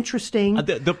been interesting.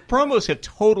 The promos have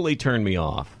totally turned me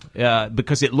off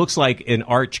because it looks like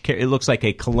it looks like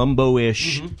a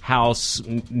Columbo-ish House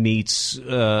meets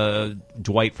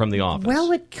Dwight from The Office.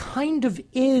 Well, it kind of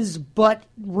is, but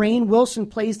Rainn Wilson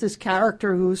plays this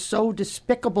character who's so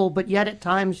despicable, but yet at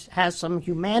times has some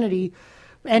humanity.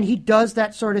 And he does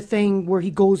that sort of thing where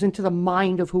he goes into the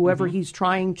mind of whoever he's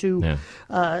trying to,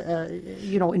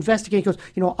 investigate. He goes,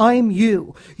 I'm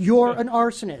you. You're an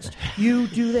arsonist. You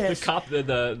do this. The cop,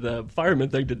 the fireman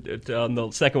thing on the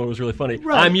second one was really funny.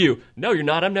 Right. I'm you. No, you're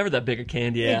not. I'm never that big a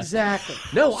candy ass. Exactly.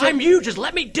 No, I'm you. Just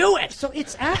let me do it. So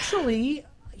it's actually,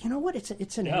 you know what? It's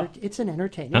an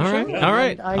entertaining All show. right, all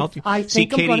right. And I See,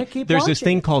 think I'm going to Katie, keep there's watching. this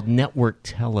thing called network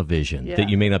television that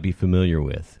you may not be familiar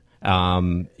with.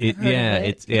 They're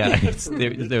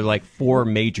like 4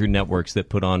 major networks that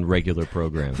put on regular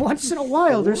programs. Once in a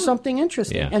while, there's something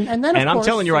interesting. Yeah. And then, of I'm course,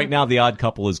 telling you right now, The Odd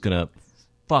Couple is going to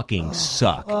fucking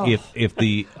suck. If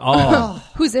the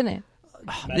Who's in it?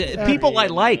 people I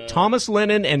like, Thomas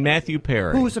Lennon and Matthew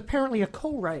Perry, who is apparently a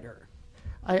co-writer.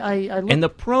 I looked, and the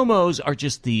promos are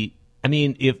just the. I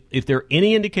mean, if they're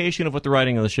any indication of what the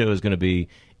writing of the show is going to be,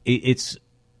 it's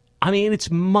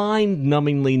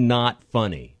mind-numbingly not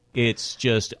funny. It's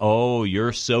just, oh,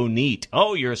 you're so neat.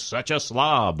 Oh, you're such a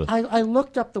slob. I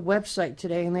looked up the website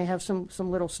today, and they have some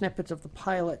little snippets of the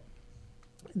pilot.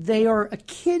 They are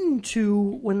akin to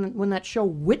when that show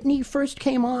Whitney first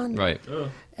came on, Right.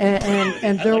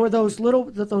 and there were those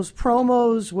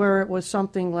promos where it was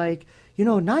something like,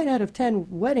 9 out of 10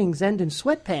 weddings end in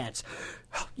sweatpants.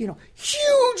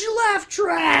 Huge laugh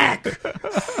track.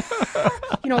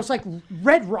 It's like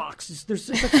Red Rocks. There's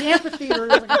like the amphitheater.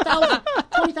 There's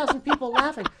like 20,000 people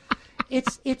laughing.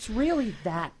 It's really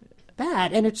that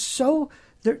bad, and it's so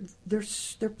they're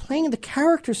playing the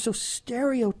characters so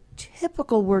stereotypical.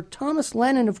 Where Thomas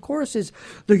Lennon, of course, is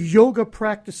the yoga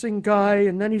practicing guy,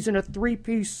 and then he's in a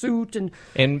 3-piece suit, and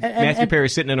Matthew Perry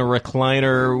sitting in a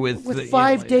recliner with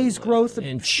 5 days growth of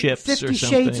and chips 50 or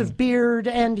shades something. of beard,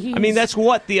 and he's. I mean, that's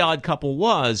what The Odd Couple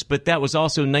was, but that was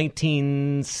also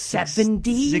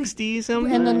 1960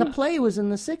 something. and then the play was in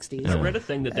the 60s. I read a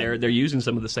thing that they're using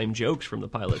some of the same jokes from the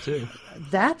pilot too.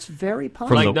 That's very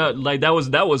possible. That was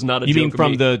not a You joke. mean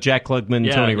from the Jack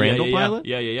Klugman, Tony Randall pilot?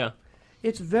 Yeah.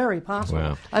 It's very possible.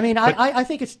 Wow. I mean, I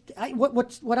think it's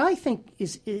what I think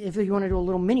is, if you want to do a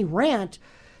little mini rant,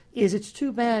 is it's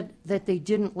too bad that they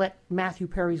didn't let Matthew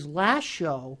Perry's last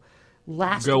show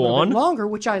last Go a little on? bit longer,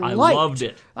 which I liked. loved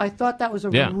it. I thought that was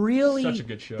really Such a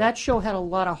good show. That show had a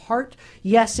lot of heart.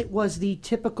 Yes, it was the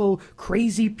typical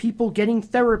crazy people getting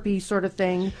therapy sort of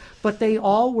thing, but they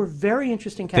all were very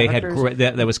interesting They characters.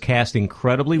 had that was cast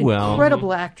incredibly well.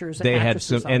 Incredible actors. And They had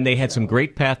actresses some, on and they the had some show.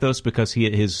 great pathos because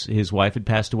his wife had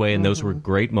passed away, and those were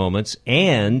great moments.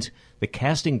 And the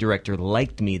casting director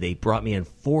liked me. They brought me in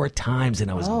 4 times, and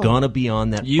I was gonna be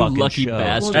on that You fucking lucky show.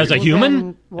 bastard. As a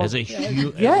human? As a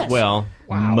yes. well,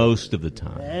 most of the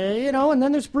time. And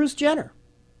then there's Bruce Jenner.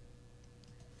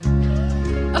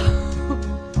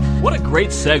 What a great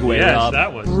segue, Yes, Rob.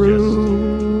 that was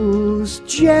Bruce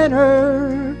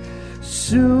Jenner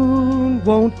soon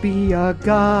won't be a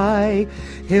guy.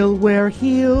 He'll wear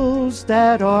heels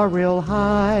that are real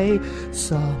high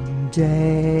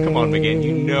someday. Come on, McGinn.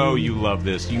 You know you love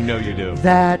this. You know you do.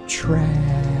 That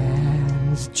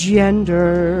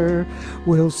transgender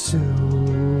will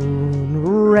soon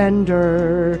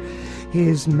render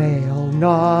his male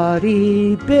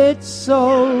naughty bits,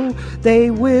 so they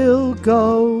will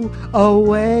go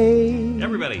away.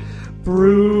 Everybody.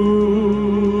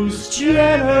 Bruce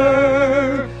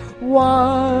Jenner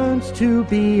wants to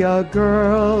be a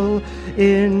girl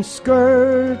in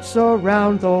skirts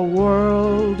around the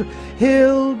world. He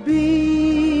will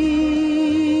be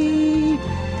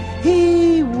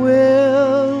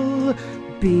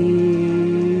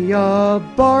a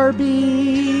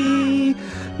Barbie,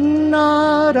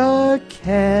 not a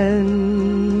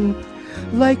Ken.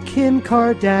 Like Kim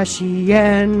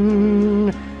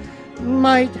Kardashian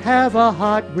might have a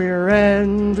hot rear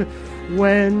end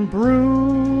when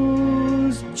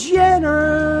Bruce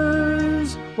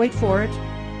Jenner's, wait for it,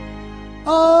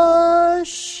 a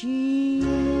she.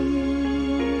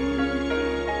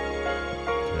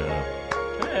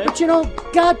 But you know,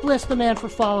 God bless the man for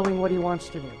following what he wants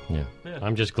to do. Yeah.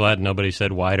 I'm just glad nobody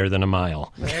said wider than a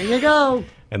mile. There you go.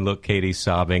 And look, Katie's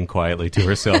sobbing quietly to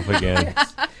herself again.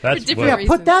 That's different what, Yeah,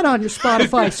 put that on your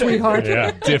Spotify, sweetheart.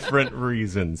 yeah. Different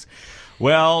reasons.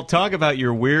 Well, talk about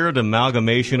your weird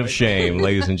amalgamation of shame,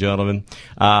 ladies and gentlemen.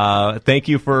 Thank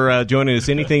you for joining us.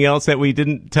 Anything else that we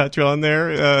didn't touch on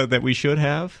there that we should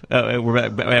have? We're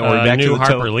back new to the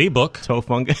Harper Lee book.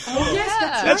 Tofungus. Oh,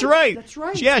 yes, That's right. That's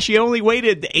right. Yeah, she only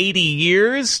waited 80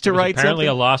 years to write Apparently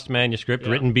something. a lost manuscript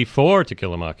written before To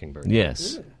Kill a Mockingbird.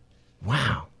 Yes.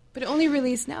 Wow. But it only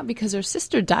released now because her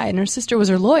sister died, and her sister was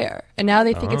her lawyer. And now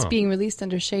they think it's being released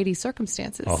under shady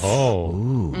circumstances. Oh,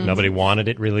 nobody wanted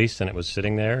it released, and it was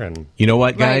sitting there. And You know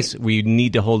what, guys? Right. We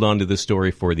need to hold on to this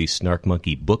story for the Snark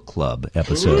Monkey Book Club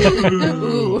episode.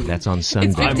 That's on Sunday.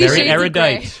 It's 50 very Shades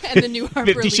erudite. of Grey and the new Harper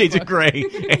 50 Lee Shades book. of Grey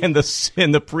and the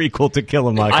prequel to Kill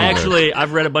a Mockingbird.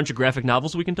 I've read a bunch of graphic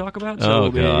novels we can talk about. So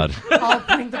Oh, God. I'll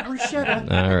bring the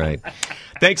bruschetta. All right.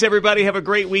 Thanks, everybody. Have a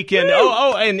great weekend.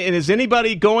 And is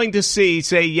anybody going to say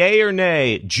yay or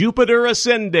nay, Jupiter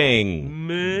Ascending?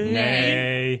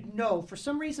 nay. No, for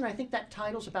some reason I think that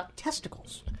title's about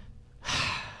testicles.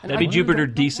 And That'd be I Jupiter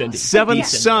don't know why. descending.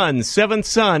 Seventh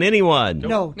Son. Anyone?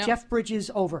 No, Jeff Bridges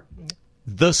over.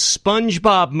 The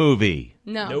SpongeBob movie.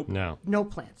 No. Nope. No. No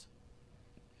plans.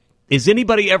 Is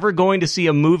anybody ever going to see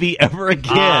a movie ever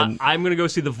again? I'm going to go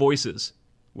see The Voices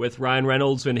with Ryan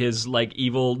Reynolds and his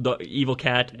evil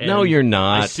cat. And No, you're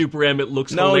not. I Super M. It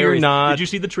looks No, hilarious. you're not. Did you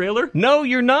see the trailer? No,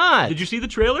 you're not. Did you see the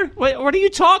trailer? What are you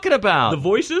talking about? The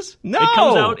Voices?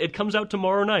 No. It comes out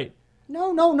tomorrow night.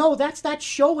 No. That's that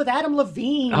show with Adam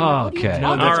Levine. Oh, What are you okay. talking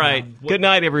All about? right. Good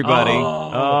night, everybody.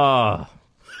 Oh.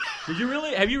 Did you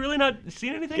really? Have you really not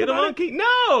seen anything Get a about monkey?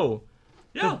 No.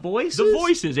 Yeah. The Voices? The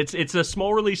Voices. It's a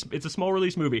small release. It's a small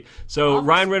release movie. So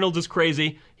Ryan Reynolds is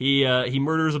crazy. He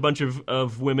murders a bunch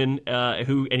of women and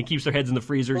he keeps their heads in the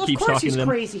freezer. Well, of keeps course talking he's to them.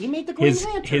 crazy. He made the Green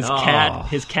Lantern.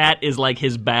 His cat is like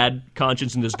his bad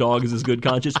conscience, and his dog is his good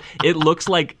conscience. It looks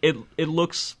like it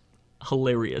looks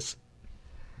hilarious.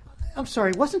 I'm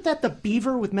sorry, wasn't that the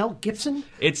Beaver with Mel Gibson?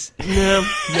 It's no.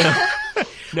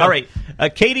 All right.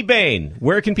 Katie Bain,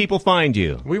 where can people find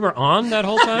you? We were on that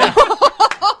whole time?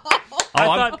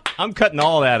 I'm cutting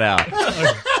all that out.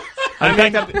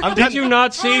 Did you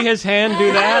not see his hand do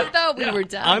I that? thought we were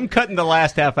done. I'm cutting the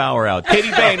last half hour out. Katie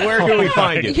Bain, where can we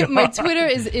find you? My Twitter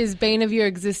is Bane of Your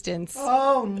Existence.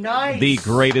 Oh, nice. The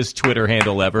greatest Twitter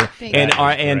handle ever. Thank And you.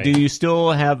 and great. do you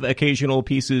still have occasional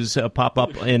pieces pop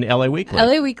up in LA Weekly?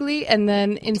 LA Weekly, and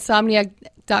then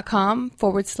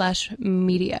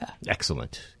insomniac.com/media.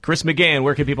 Excellent. Chris McGann,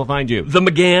 where can people find you? The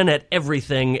McGann at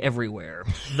everything, everywhere.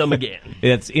 The McGann.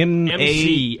 It's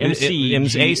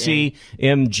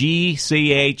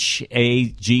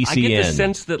MCMGCHAGCN. I get the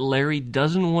sense that Larry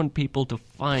doesn't want people to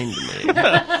find me.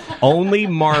 Only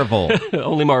Marvel.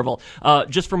 Only Marvel.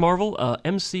 Just for Marvel,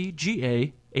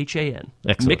 MCGAHAN.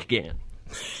 Excellent. McGann.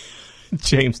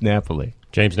 James Napoli.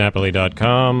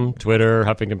 JamesNapoli.com, Twitter,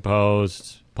 Huffington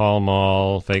Post, Paul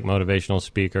Mall, fake motivational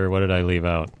speaker. What did I leave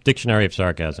out? Dictionary of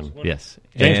Sarcasm. Yes.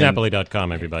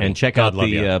 JamesNapoli.com, everybody. And check God out love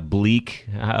the ya. Bleak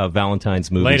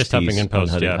Valentine's movies. Latest tease Huffington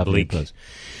Post, on yeah, Huffington Bleak. Post.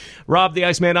 Rob the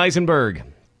Iceman Eisenberg.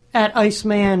 At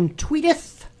Iceman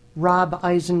tweeteth, Rob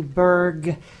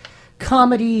Eisenberg,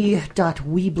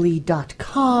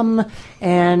 comedy.weebly.com,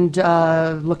 and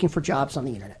looking for jobs on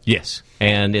the internet. Yes.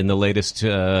 And in the latest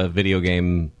video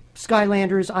game...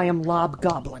 Skylanders, I am Lob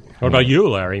Goblin. What about you,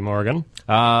 Larry Morgan?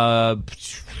 at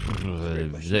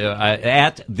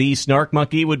the Snark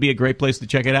Monkey would be a great place to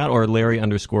check it out, or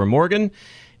Larry_Morgan.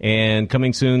 And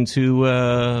coming soon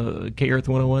to K Earth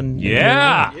 101.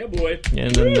 Yeah! Yeah, boy.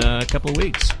 In a couple of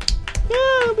weeks.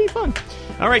 Yeah, it'll be fun.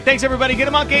 All right, thanks, everybody. Get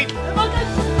a monkey.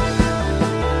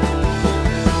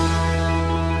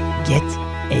 Get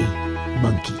a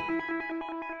monkey.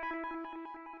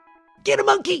 Get a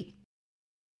monkey.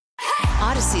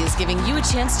 Odyssey is giving you a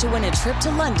chance to win a trip to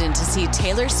London to see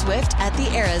Taylor Swift at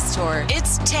the Eras Tour.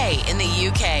 It's Tay in the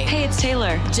UK. Hey, it's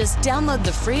Taylor. Just download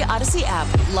the free Odyssey app,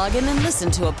 log in and listen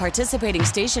to a participating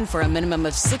station for a minimum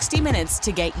of 60 minutes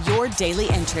to get your daily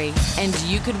entry. And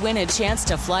you could win a chance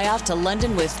to fly off to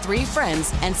London with 3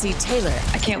 friends and see Taylor.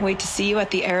 I can't wait to see you at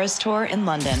the Eras Tour in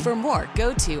London. For more,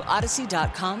 go to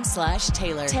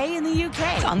odyssey.com/Taylor. Tay in the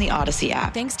UK. On the Odyssey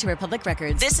app. Thanks to Republic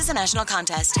Records. This is a national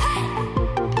contest.